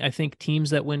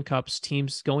teams that win cups,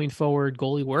 teams going forward,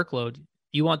 goalie workload,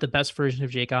 you want the best version of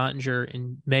Jake Oettinger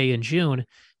in May and June.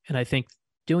 And I think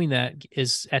doing that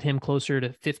is at him closer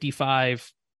to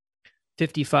 55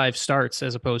 starts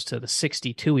as opposed to the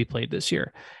 62 he played this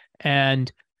year.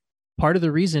 And part of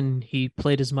the reason he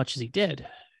played as much as he did,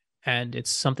 and it's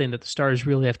something that the Stars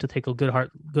really have to take a good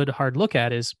hard look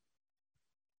at, is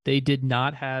they did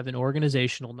not have an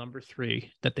organizational number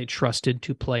 3 that they trusted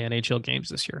to play NHL games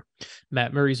this year.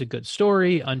 Matt Murray's a good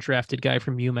story, undrafted guy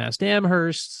from UMass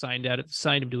Amherst, signed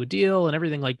him to a deal and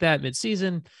everything like that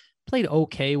midseason. Played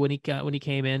okay when he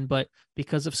came in, but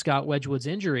because of Scott Wedgwood's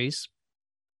injuries,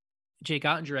 Jake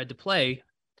Oettinger had to play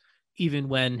even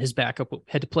when his backup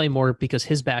had to play more because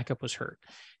his backup was hurt.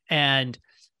 And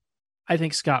I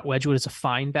think Scott Wedgwood is a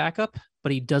fine backup,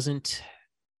 but he doesn't.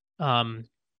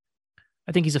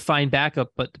 I think he's a fine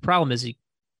backup, but the problem is he's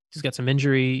got some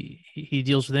injury. He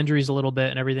deals with injuries a little bit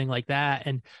and everything like that.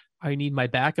 And I need my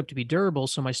backup to be durable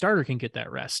so my starter can get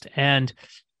that rest. And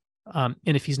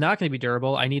if he's not going to be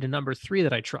durable, I need a number 3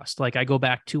 that I trust. Like, I go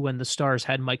back to when the Stars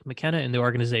had Mike McKenna in the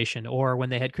organization, or when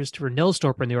they had Christopher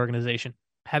Nilstorper in the organization.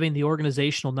 Having the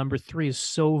organizational number 3 is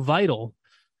so vital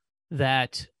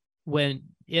that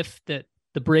if the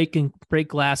break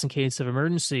glass in case of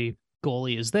emergency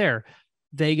goalie is there,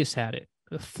 Vegas had it.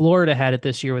 Florida had it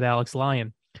this year with Alex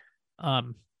Lyon.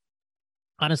 Um,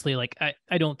 Honestly, like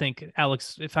I don't think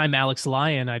if I'm Alex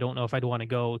Lyon, I don't know if I'd want to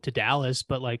go to Dallas,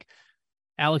 but like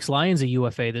Alex Lyon's a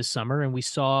UFA this summer, and we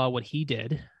saw what he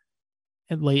did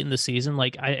late in the season.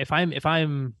 Like if I'm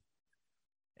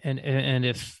and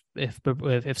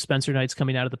if Spencer Knight's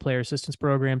coming out of the player assistance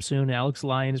program soon, Alex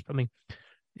Lyon is. I mean,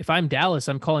 if I'm Dallas,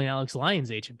 I'm calling Alex Lyon's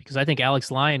agent because I think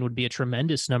Alex Lyon would be a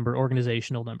tremendous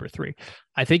organizational number 3.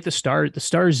 I think the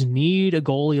Stars need a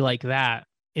goalie like that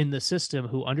in the system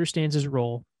who understands his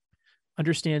role,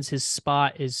 understands his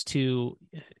spot is to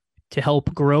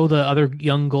help grow the other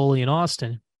young goalie in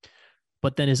Austin,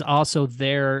 but then is also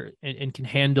there and can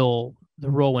handle the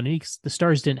role when the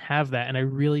Stars didn't have that. And I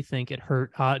really think it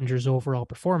hurt Ottinger's overall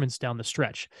performance down the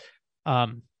stretch.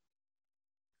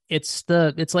 It's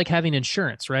like having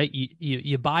insurance, right?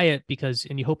 You buy it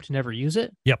and you hope to never use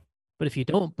it. Yep. But if you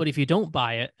don't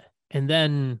buy it and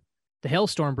then the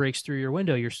hailstorm breaks through your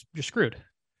window, you're screwed.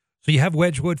 So you have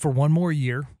Wedgwood for one more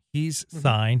year. He's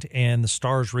signed, and the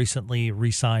Stars recently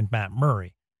re-signed Matt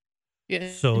Murray. Yeah.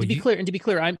 So to be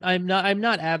clear, I'm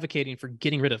not advocating for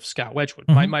getting rid of Scott Wedgwood.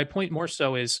 My point more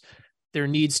so is there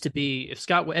needs to be, if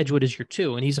Scott Wedgwood is your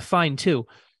 2 and he's a fine 2,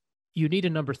 you need a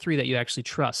number 3 that you actually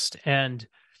trust. And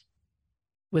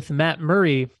with Matt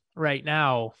Murray right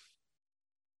now,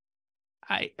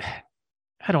 I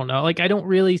don't know. Like I don't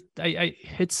really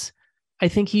I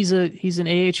think he's an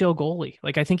AHL goalie.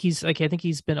 Like I think he's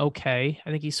been okay. I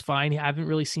think he's fine. I haven't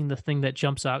really seen the thing that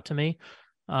jumps out to me.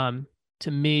 To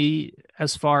me,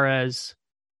 as far as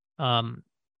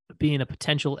being a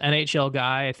potential NHL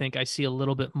guy, I think I see a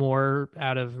little bit more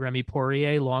out of Remy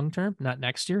Poirier long term, not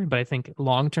next year, but I think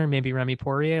long term, maybe Remy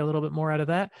Poirier a little bit more out of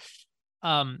that.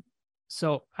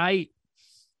 So I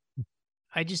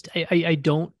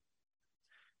don't.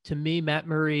 To me, Matt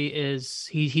Murray is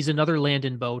he's another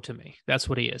Landon Bow to me. That's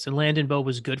what he is. And Landon Bow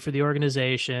was good for the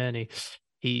organization.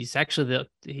 He's actually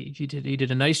he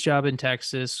did a nice job in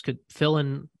Texas, could fill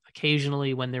in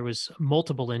occasionally when there was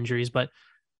multiple injuries, but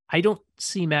I don't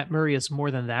see Matt Murray as more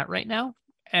than that right now.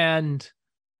 And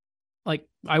like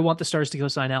I want the Stars to go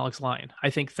sign Alex Lyon.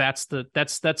 I think that's the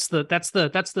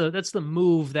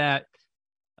move that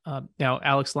now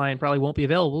Alex Lyon probably won't be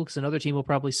available because another team will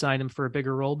probably sign him for a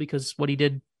bigger role because what he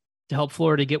did to help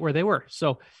Florida get where they were.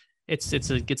 So it's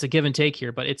a give and take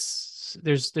here, but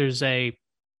there's a,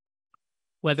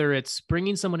 whether it's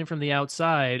bringing someone in from the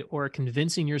outside or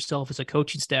convincing yourself as a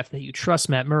coaching staff that you trust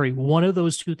Matt Murray, one of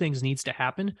those 2 things needs to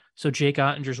happen. So Jake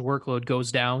Ottinger's workload goes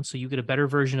down. So you get a better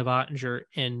version of Ottinger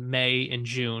in May and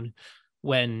June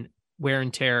when wear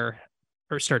and tear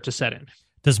start to set in.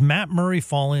 Does Matt Murray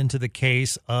fall into the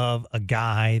case of a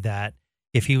guy that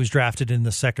if he was drafted in the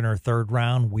 2nd or 3rd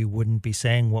round, we wouldn't be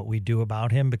saying what we do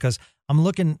about him? Because I'm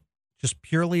looking just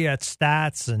purely at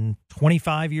stats, and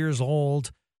 25 years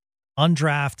old,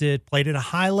 undrafted, played at a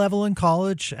high level in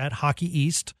college at Hockey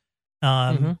East,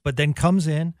 but then comes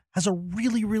in, has a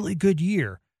really, really good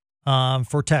year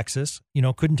for Texas.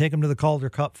 Couldn't take him to the Calder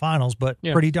Cup finals, but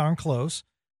pretty darn close.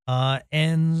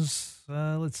 Ends,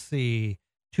 let's see,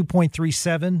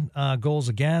 2.37 goals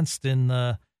against in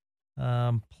the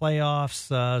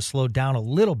playoffs, slowed down a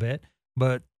little bit,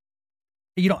 but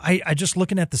I just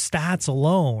looking at the stats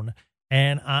alone,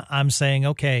 and I'm saying,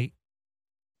 okay.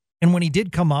 And when he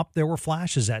did come up, there were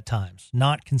flashes at times,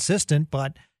 not consistent,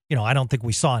 but I don't think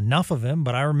we saw enough of him.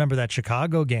 But I remember that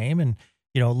Chicago game, and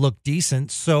looked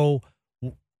decent. So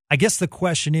I guess the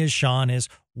question is, Sean, is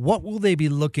what will they be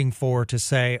looking for to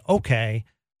say, okay,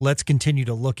 let's continue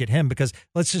to look at him? Because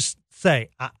let's just say,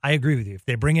 I agree with you. If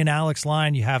they bring in Alex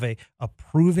Lyon, you have a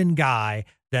proven guy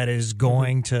that is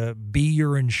going to be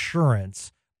your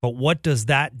insurance. But what does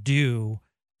that do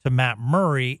to Matt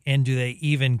Murray, and do they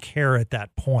even care at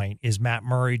that point? Is Matt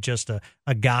Murray just a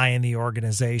guy in the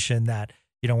organization that,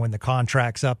 when the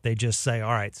contract's up, they just say,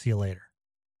 all right, see you later?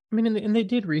 I mean, and they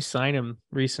did re-sign him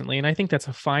recently, and I think that's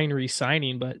a fine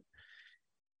re-signing, but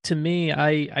to me,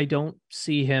 I don't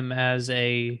see him as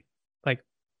I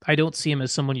don't see him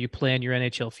as someone you plan your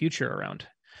NHL future around.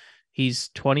 He's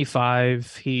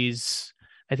 25.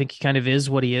 I think he kind of is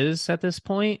what he is at this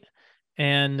point.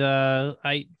 And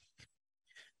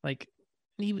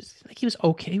he was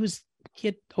okay. He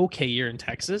had okay year in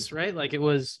Texas, right? Like it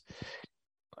was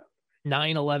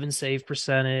 9-11 save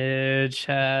percentage,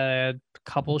 had a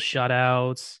couple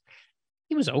shutouts.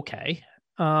 He was okay.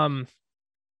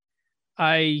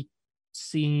 I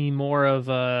see more of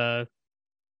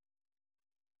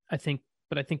I think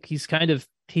he's kind of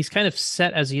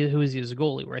set as who is he as a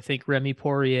goalie, where I think Remy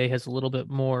Poirier has a little bit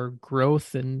more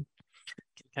growth and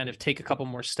can kind of take a couple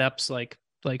more steps. Like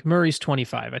like Murray's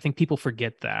 25. I think people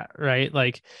forget that, right?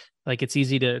 Like it's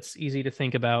easy to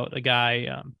think about a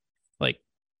guy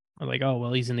like oh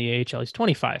well, he's in the AHL, he's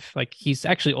 25. Like he's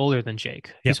actually older than Jake.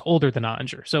 Yeah. He's older than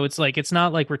Ottinger. So it's like it's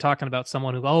not like we're talking about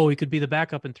someone who he could be the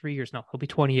backup in 3 years. No, he'll be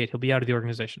 28. He'll be out of the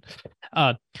organization.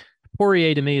 Uh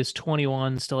Poirier to me is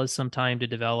 21, still has some time to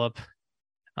develop.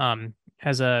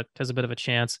 Has a bit of a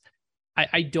chance.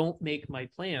 I don't make my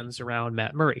plans around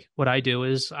Matt Murray. What I do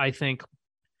is I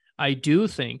do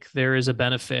think there is a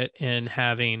benefit in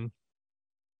having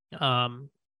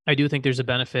I do think there's a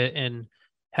benefit in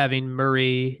having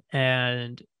Murray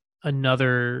and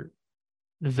another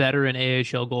veteran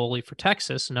AHL goalie for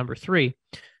Texas, number 3,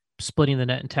 splitting the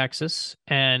net in Texas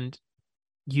and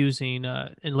using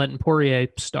and letting Poirier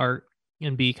start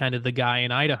and be kind of the guy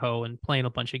in Idaho and playing a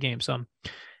bunch of games.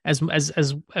 As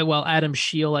well, Adam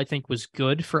Scheel I think was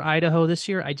good for Idaho this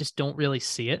year. I just don't really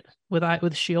see it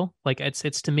with Scheel. Like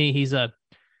it's to me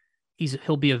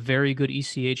he'll be a very good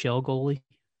ECHL goalie,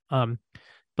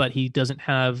 but he doesn't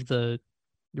have the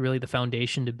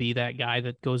foundation to be that guy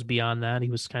that goes beyond that. He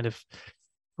was kind of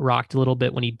rocked a little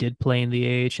bit when he did play in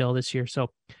the AHL this year. So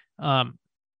the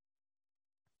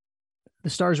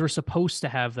Stars were supposed to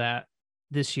have that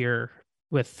this year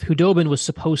with Hudobin was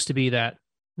supposed to be that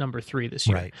number 3 this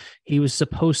year. Right. He was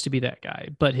supposed to be that guy,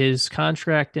 but his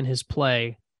contract and his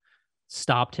play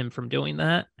stopped him from doing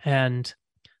that. And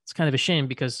it's kind of a shame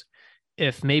because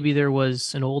if maybe there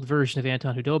was an old version of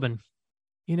Anton Hudobin,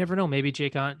 you never know. Maybe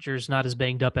Jake Ottinger's not as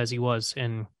banged up as he was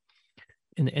in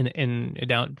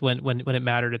down when it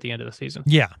mattered at the end of the season.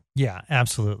 Yeah,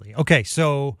 absolutely. Okay,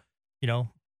 so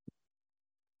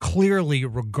clearly,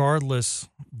 regardless,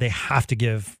 they have to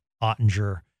give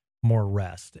Oettinger more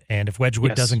rest. And if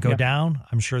Wedgwood doesn't go down,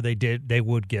 I'm sure they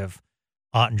would give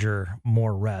Oettinger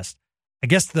more rest. I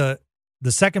guess the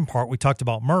second part we talked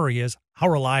about Murray is how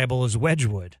reliable is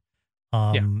Wedgwood?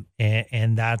 And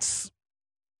that's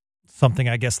something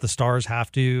I guess the Stars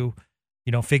have to,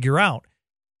 figure out.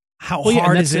 How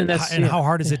hard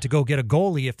is it to go get a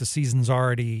goalie if the season's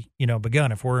already,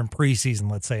 begun? If we're in preseason,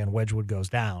 let's say, and Wedgwood goes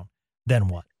down, then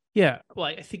what? Yeah, well,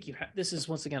 I think this is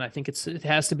once again. I think it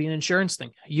has to be an insurance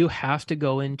thing. You have to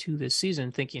go into this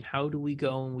season thinking, how do we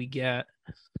go and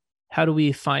how do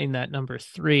we find that number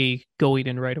 3 going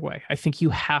in right away? I think you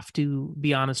have to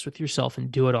be honest with yourself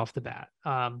and do it off the bat.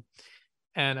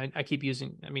 And I keep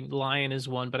using, Lyon is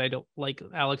one, but I don't like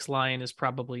Alex Lyon is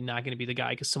probably not going to be the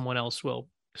guy because someone else will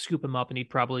scoop him up and he'd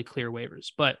probably clear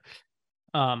waivers. But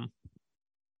can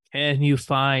you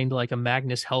find like a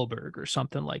Magnus Hellberg or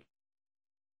something like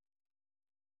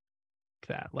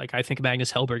that? Like I think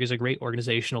Magnus Hellberg is a great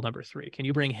organizational number 3. Can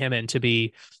you bring him in to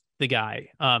be the guy?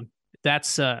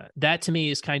 That's that to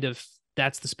me is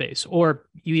that's the space. Or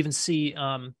you even see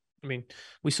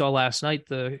we saw last night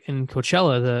in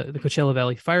Coachella, the Coachella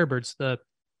Valley Firebirds,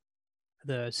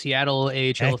 the Seattle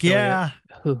AHL affiliate.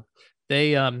 Who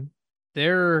they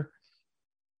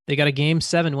got a game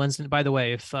 7 Wednesday. By the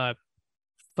way,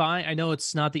 I know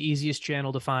it's not the easiest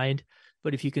channel to find,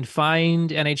 but if you can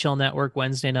find NHL Network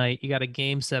Wednesday night, you got a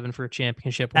game 7 for a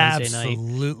championship Wednesday night.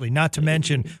 Absolutely. Not to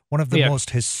mention one of the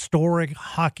most historic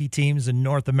hockey teams in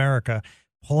North America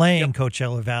playing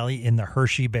Coachella Valley in the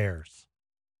Hershey Bears.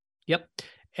 Yep.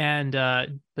 And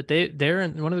but they're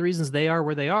one of the reasons they are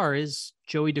where they are is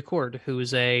Joey Decord, who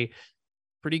is a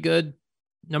pretty good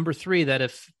number 3 that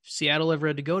if Seattle ever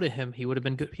had to go to him, he would have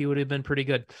been good. He would have been pretty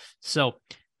good. So,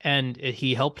 and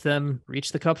he helped them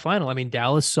reach the Cup final.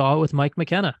 Dallas saw it with Mike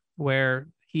McKenna, where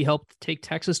he helped take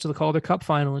Texas to the Calder Cup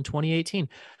final in 2018.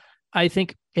 I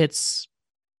think it's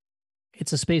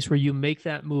a space where you make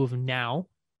that move now.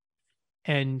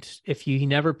 And if you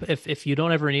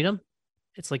don't ever need him,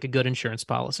 it's like a good insurance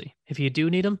policy. If you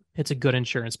do need them, it's a good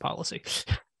insurance policy.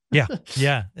 Yeah,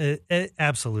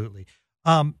 absolutely.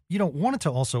 Wanted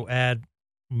to also add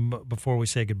before we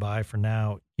say goodbye for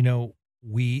now,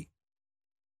 we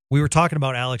were talking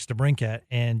about Alex DeBrincat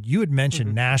and you had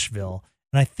mentioned Nashville.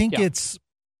 And I think it's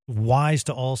wise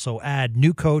to also add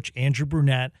new coach Andrew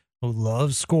Brunette, who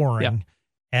loves scoring,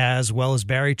 as well as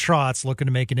Barry Trotz looking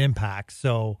to make an impact.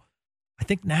 So I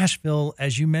think Nashville,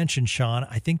 as you mentioned, Sean,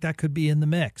 I think that could be in the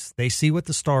mix. They see what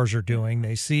the Stars are doing.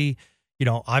 They see,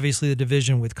 obviously the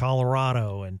division with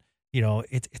Colorado, and,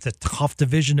 it's a tough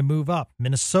division to move up.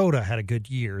 Minnesota had a good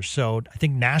year. So I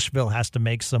think Nashville has to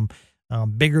make some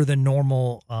bigger than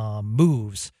normal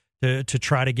moves to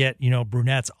try to get,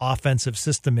 Brunette's offensive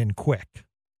system in quick.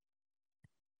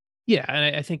 Yeah,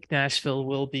 and I think Nashville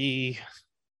will be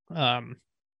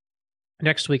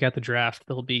next week at the draft.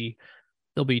 They'll be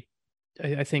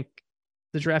I think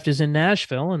the draft is in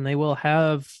Nashville, and they will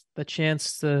have the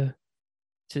chance to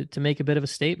to make a bit of a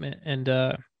statement. And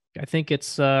I think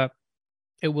it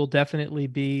will definitely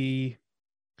be.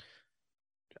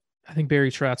 I think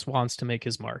Barry Trotz wants to make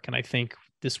his mark, and I think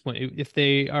this one, if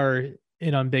they are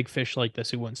in on big fish like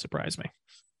this, it wouldn't surprise me.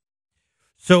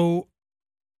 So,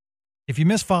 if you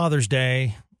miss Father's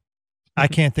Day, I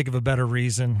can't think of a better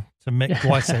reason to make.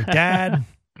 Do I say, Dad,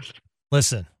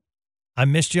 listen, I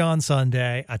missed you on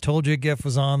Sunday. I told you a gift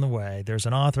was on the way. There's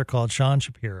an author called Sean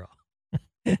Shapiro,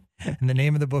 and the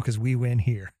name of the book is We Win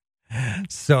Here.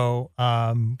 So,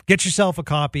 get yourself a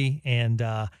copy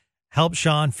and help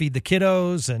Sean feed the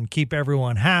kiddos and keep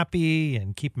everyone happy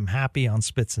and keep them happy on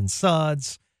Spits and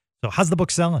Suds. So how's the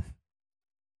book selling?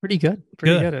 Pretty good.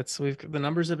 Pretty good. The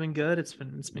numbers have been good. It's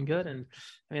been good. And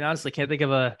I mean, honestly, can't think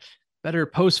of a better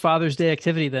post Father's Day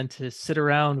activity than to sit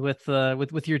around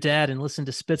with your dad and listen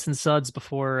to Spits and Suds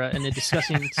before and then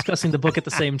discussing the book at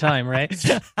the same time, right?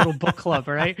 Little book club,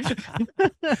 right?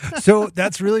 So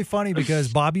that's really funny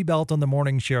because Bobby Belt on the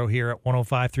morning show here at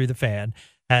 105.3 The Fan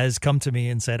has come to me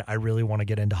and said, I really want to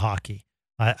get into hockey.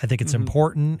 I think it's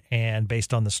important, and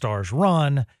based on the Stars'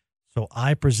 run, so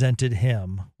I presented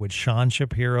him with Sean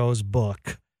Shapiro's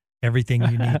book, Everything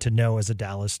You Need to Know as a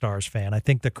Dallas Stars Fan. I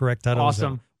think the correct title is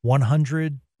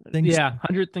 100 Things. Yeah,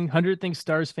 100 things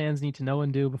Stars fans need to know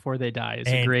and do before they die. It's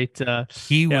a great.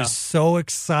 He was so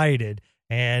excited,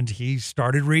 and he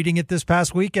started reading it this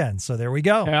past weekend. So there we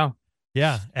go.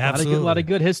 Yeah, absolutely. A lot of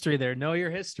good history there. Know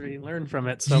your history, learn from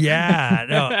it. So yeah,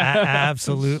 no,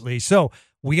 absolutely. So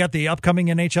we got the upcoming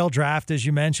NHL draft, as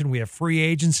you mentioned. We have free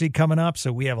agency coming up,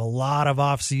 so we have a lot of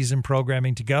off-season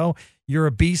programming to go. You're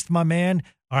a beast, my man.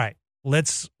 All right,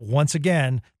 let's once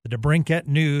again, the DeBrinket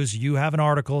News. You have an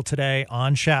article today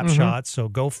on Shapshot, so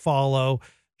go follow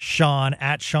Sean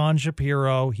at Sean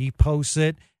Shapiro. He posts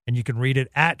it, and you can read it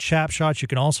at Shapshot. You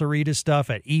can also read his stuff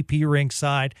at EP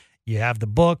Rinkside. You have the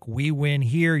book, We Win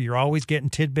Here. You're always getting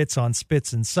tidbits on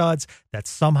Spits and Suds that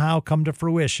somehow come to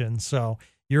fruition. So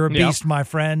you're a beast, my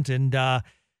friend, and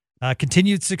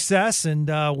continued success. And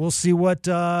we'll see what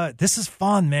this is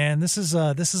fun, man. This is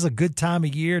a good time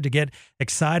of year to get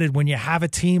excited when you have a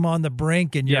team on the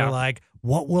brink and you're like,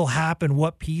 what will happen?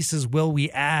 What pieces will we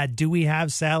add? Do we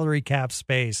have salary cap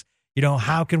space? You know,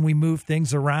 how can we move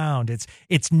things around?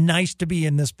 It's nice to be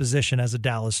in this position as a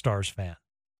Dallas Stars fan.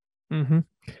 Mm-hmm.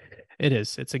 It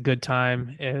is. It's a good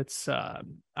time. It's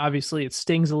obviously it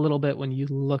stings a little bit when you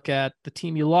look at the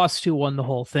team you lost to won the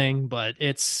whole thing, but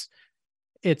it's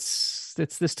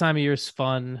this time of year is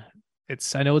fun.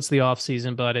 I know it's the off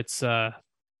season, but it's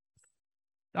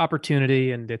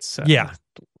opportunity, and it's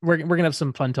we're gonna have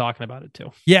some fun talking about it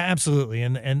too. Yeah, absolutely.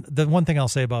 And the one thing I'll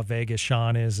say about Vegas,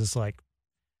 Sean, is like,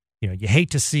 you know, you hate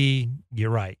to see,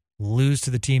 you're right, lose to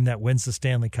the team that wins the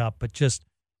Stanley Cup, but just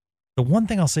the one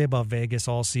thing I'll say about Vegas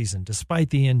all season, despite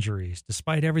the injuries,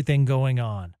 despite everything going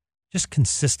on, just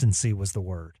consistency was the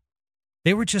word.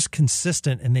 They were just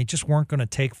consistent, and they just weren't going to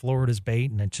take Florida's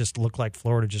bait, and it just looked like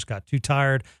Florida just got too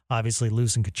tired, obviously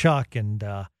losing Kachuk. And,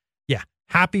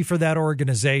 happy for that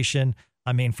organization.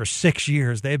 I mean, for 6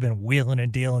 years, they've been wheeling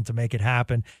and dealing to make it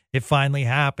happen. It finally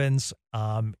happens.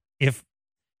 If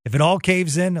it all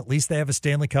caves in, at least they have a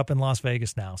Stanley Cup in Las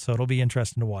Vegas now, so it'll be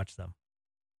interesting to watch them.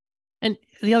 And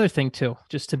the other thing too,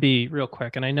 just to be real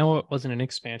quick, and I know it wasn't an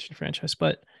expansion franchise,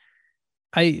 but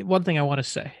one thing I want to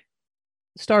say,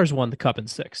 Stars won the Cup in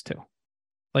 6 too.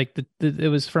 Like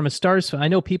it was from a Stars. I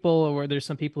know there's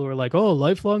some people who are like, oh,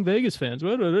 lifelong Vegas fans.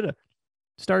 Blah, blah, blah.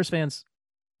 Stars fans,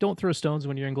 don't throw stones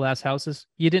when you're in glass houses.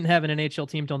 You didn't have an NHL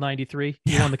team till 93.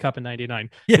 You won the Cup in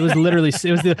 99. Yeah. It was literally,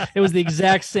 it was the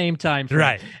exact same time frame.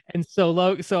 Right. And so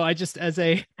I just,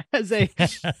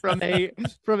 from a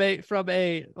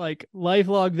like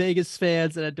lifelong Vegas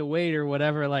fans that had to wait or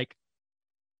whatever, like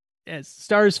as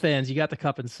Stars fans, you got the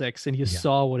Cup in 6 and you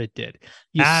saw what it did.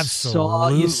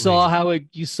 Absolutely. You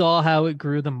saw how it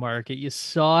grew the market. You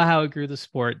saw how it grew the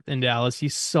sport in Dallas. You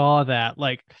saw that,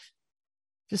 like,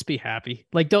 just be happy.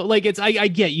 Like, don't like it's. I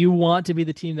get you want to be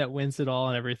the team that wins it all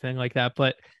and everything like that,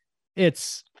 but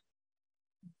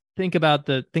think about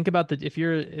the if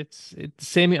you're it's the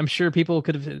same. I'm sure people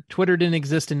could have. Twitter didn't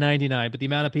exist in 99, but the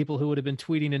amount of people who would have been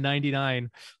tweeting in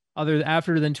 99,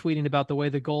 after than tweeting about the way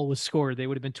the goal was scored, they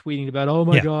would have been tweeting about, oh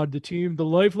my God, the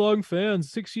lifelong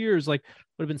fans, 6 years, like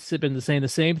would have been saying the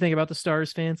same thing about the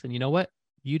Stars fans. And you know what?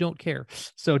 You don't care.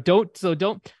 So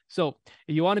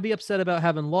you want to be upset about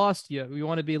having lost. You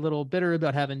want to be a little bitter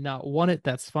about having not won it.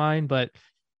 That's fine. But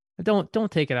don't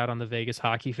take it out on the Vegas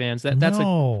hockey fans. That's built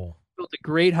a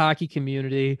great hockey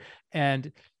community.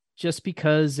 And just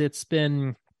because it's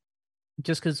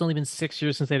only been 6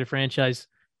 years since they had a franchise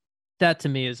that to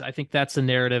me is, I think that's a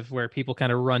narrative where people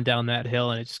kind of run down that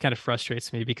hill, and it just kind of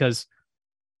frustrates me because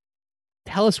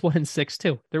Dallas won in 6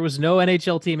 too. There was no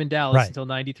NHL team in Dallas until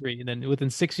 93. And then within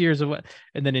 6 years and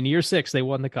then in year 6, they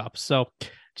won the cup. So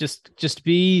just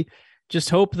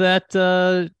hope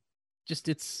that,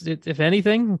 if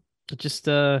anything,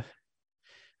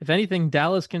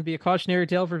 Dallas can be a cautionary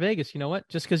tale for Vegas. You know what?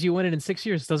 Just because you win it in 6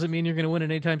 years doesn't mean you're going to win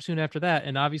it anytime soon after that.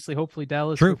 And obviously, hopefully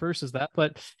Dallas reverses that,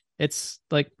 but it's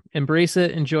like, embrace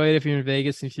it, enjoy it. If you're in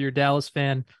Vegas, if you're a Dallas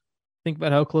fan, think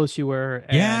about how close you were.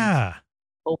 And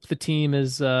hope the team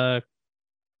is and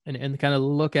kind of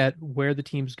look at where the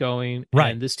team's going.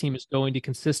 And this team is going to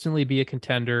consistently be a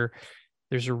contender.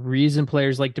 There's a reason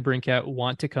players like DeBrincat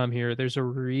want to come here. There's a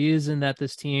reason that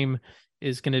this team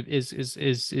is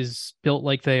built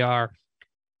like they are.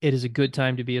 It is a good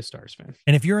time to be a Stars fan.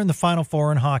 And if you're in the Final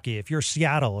Four in hockey, if you're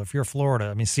Seattle, if you're Florida,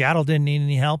 I mean, Seattle didn't need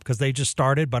any help because they just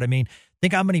started. But I mean,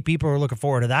 think how many people are looking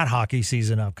forward to that hockey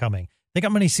season upcoming. Think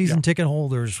how many season ticket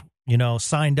holders,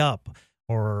 signed up,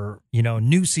 or,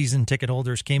 new season ticket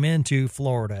holders came into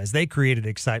Florida as they created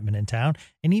excitement in town.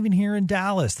 And even here in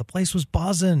Dallas, the place was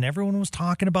buzzing. Everyone was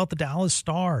talking about the Dallas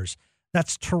Stars.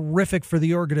 That's terrific for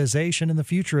the organization and the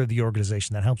future of the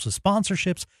organization. That helps with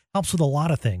sponsorships, helps with a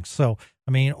lot of things. So,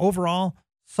 I mean, overall,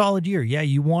 solid year. Yeah,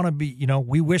 you want to be,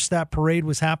 we wish that parade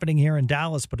was happening here in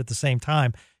Dallas, but at the same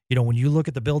time, when you look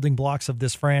at the building blocks of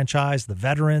this franchise, the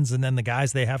veterans, and then the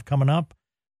guys they have coming up,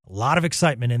 a lot of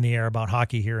excitement in the air about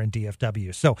hockey here in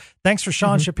DFW. So thanks for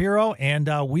Sean Shapiro, and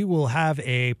we will have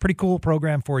a pretty cool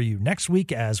program for you next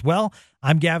week as well.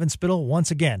 I'm Gavin Spittle.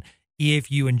 Once again,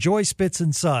 if you enjoy Spits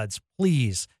and Suds,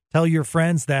 please tell your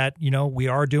friends that, we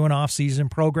are doing off-season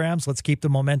programs. Let's keep the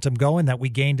momentum going that we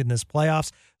gained in this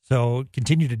playoffs. So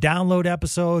continue to download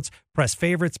episodes, press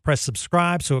favorites, press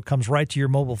subscribe so it comes right to your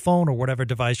mobile phone or whatever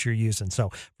device you're using. So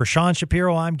for Sean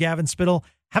Shapiro, I'm Gavin Spittle.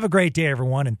 Have a great day,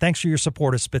 everyone, and thanks for your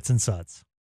support of Spits and Suds.